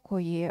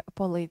високої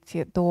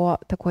полиці до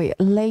такої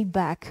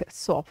lay-back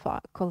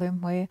софа, коли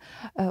ми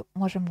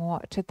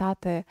можемо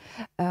читати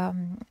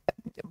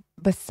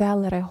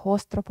бестселери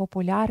гостро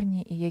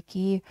популярні, і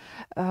які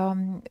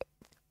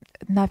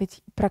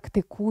навіть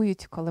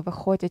практикують, коли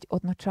виходять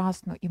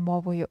одночасно і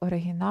мовою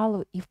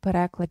оригіналу, і в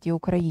перекладі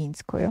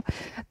українською.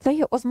 Це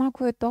є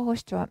ознакою того,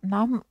 що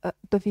нам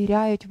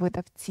довіряють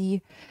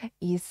видавці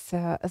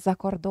із-за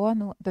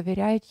кордону,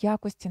 довіряють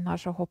якості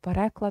нашого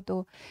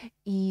перекладу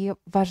і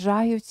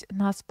вважають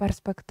нас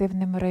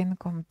перспективним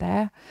ринком,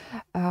 де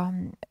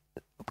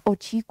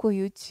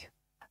очікують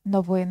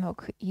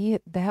новинок і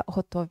де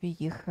готові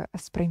їх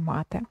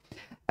сприймати.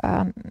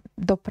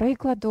 До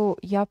прикладу,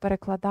 я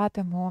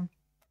перекладаю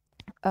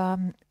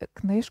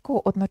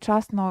книжку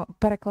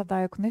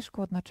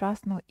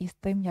одночасно із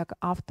тим, як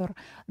автор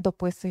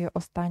дописує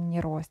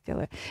останні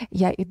розділи.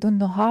 Я йду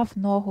нога в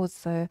ногу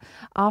з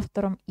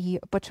автором і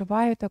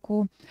почуваю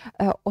таку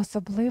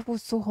особливу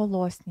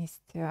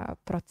суголосність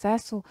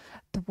процесу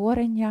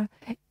творення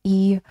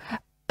і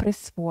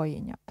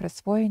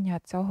присвоєння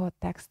цього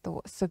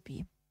тексту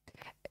собі.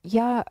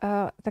 Я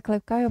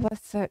закликаю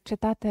вас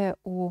читати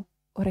у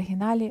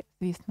оригіналі,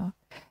 звісно,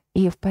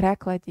 і в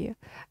перекладі,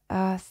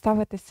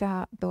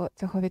 ставитися до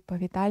цього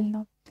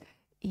відповідально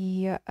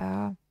і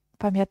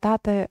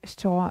пам'ятати,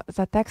 що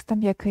за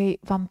текстом, який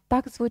вам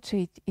так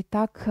звучить і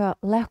так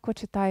легко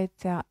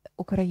читається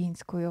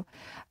українською,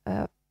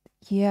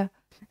 є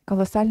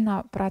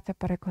колосальна праця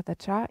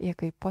перекладача,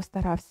 який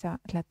постарався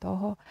для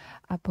того,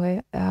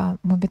 аби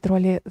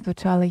мумітролі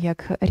звучали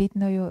як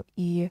рідною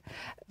і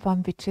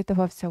вам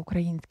відчитувався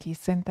український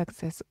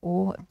синтаксис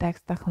у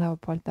текстах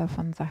Леопольда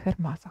фон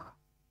Захер-Мазуха.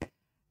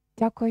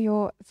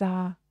 Дякую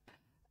за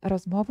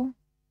розмову.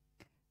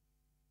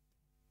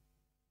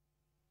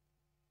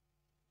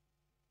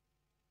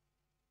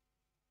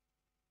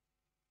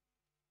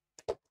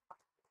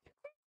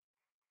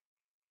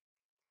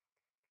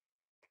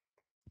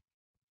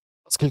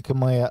 Оскільки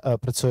ми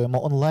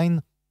працюємо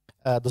онлайн,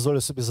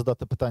 дозволю собі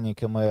задати питання,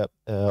 яке ми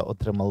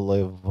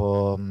отримали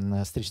в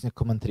стрічних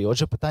коментарі.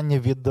 Отже, питання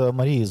від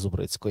Марії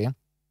Зубрицької.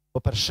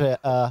 По-перше,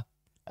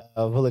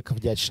 велика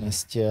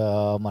вдячність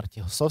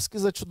Марті Госовській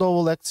за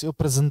чудову лекцію,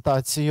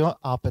 презентацію.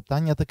 А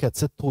питання таке,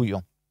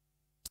 цитую.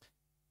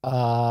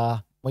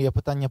 Моє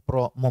питання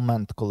про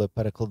момент, коли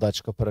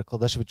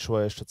перекладач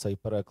відчуває, що цей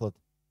переклад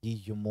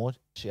їй, йому,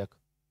 чи, як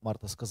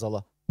Марта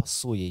сказала,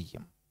 пасує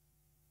їм.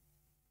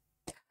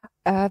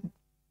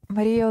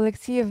 Марія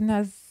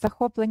Олексіївна, з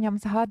захопленням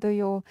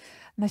згадую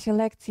наші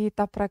лекції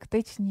та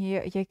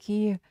практичні,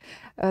 які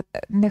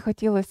не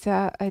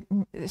хотілося,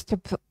 щоб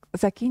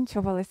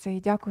закінчувалися, і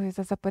дякую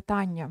за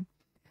запитання.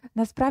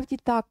 Насправді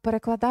так,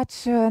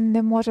 перекладач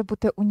не може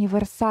бути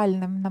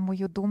універсальним, на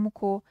мою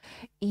думку,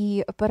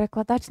 і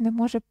перекладач не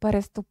може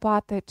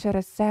переступати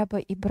через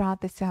себе і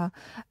братися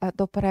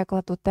до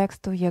перекладу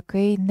тексту,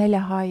 який не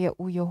лягає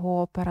у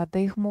його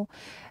парадигму,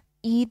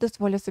 і,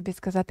 дозволю собі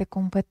сказати,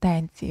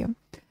 компетенцію.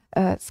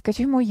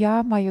 Скажімо,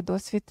 я маю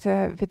досвід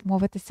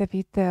відмовитися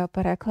від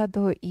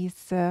перекладу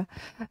із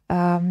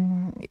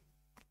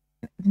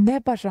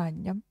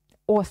небажанням,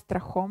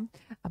 острахом,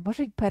 а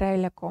може й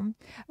переляком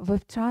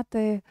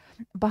вивчати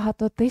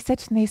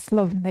багатотисячний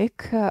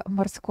словник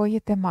морської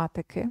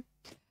тематики.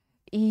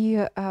 І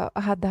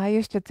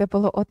гадаю, що це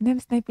було одним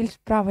з найбільш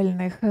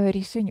правильних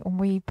рішень у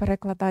моїй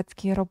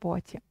перекладацькій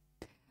роботі.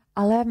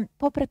 Але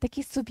попри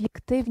такі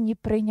суб'єктивні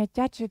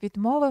прийняття чи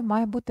відмови,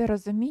 має бути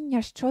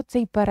розуміння, що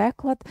цей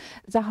переклад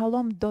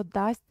загалом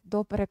додасть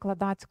до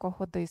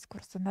перекладацького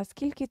дискурсу.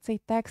 Наскільки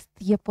цей текст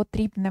є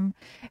потрібним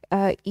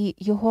і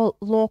його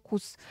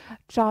локус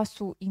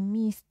часу і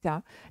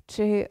місця,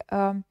 чи,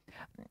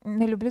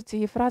 не люблю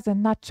цієї фрази,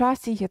 на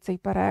часі є цей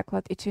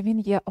переклад, і чи він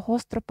є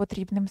гостро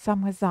потрібним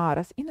саме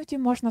зараз. Іноді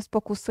можна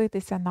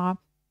спокуситися на,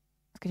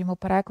 скажімо,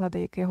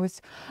 переклади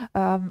якихось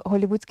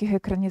голівудських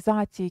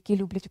екранізацій, які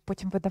люблять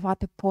потім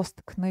видавати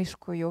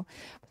посткнижкою.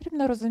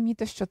 Потрібно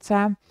розуміти, що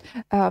це,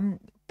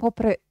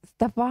 попри,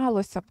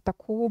 здавалося б,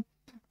 таку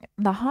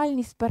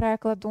нагальність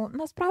перекладу,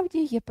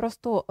 насправді є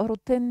просто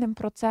рутинним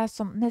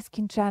процесом,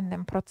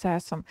 нескінченним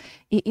процесом.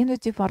 І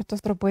іноді варто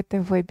зробити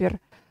вибір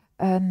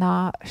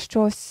на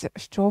щось,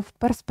 що в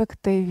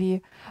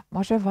перспективі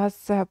може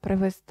вас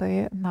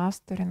привести на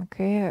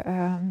сторінки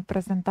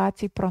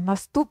презентацій про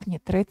наступні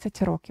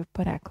 30 років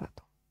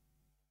перекладу.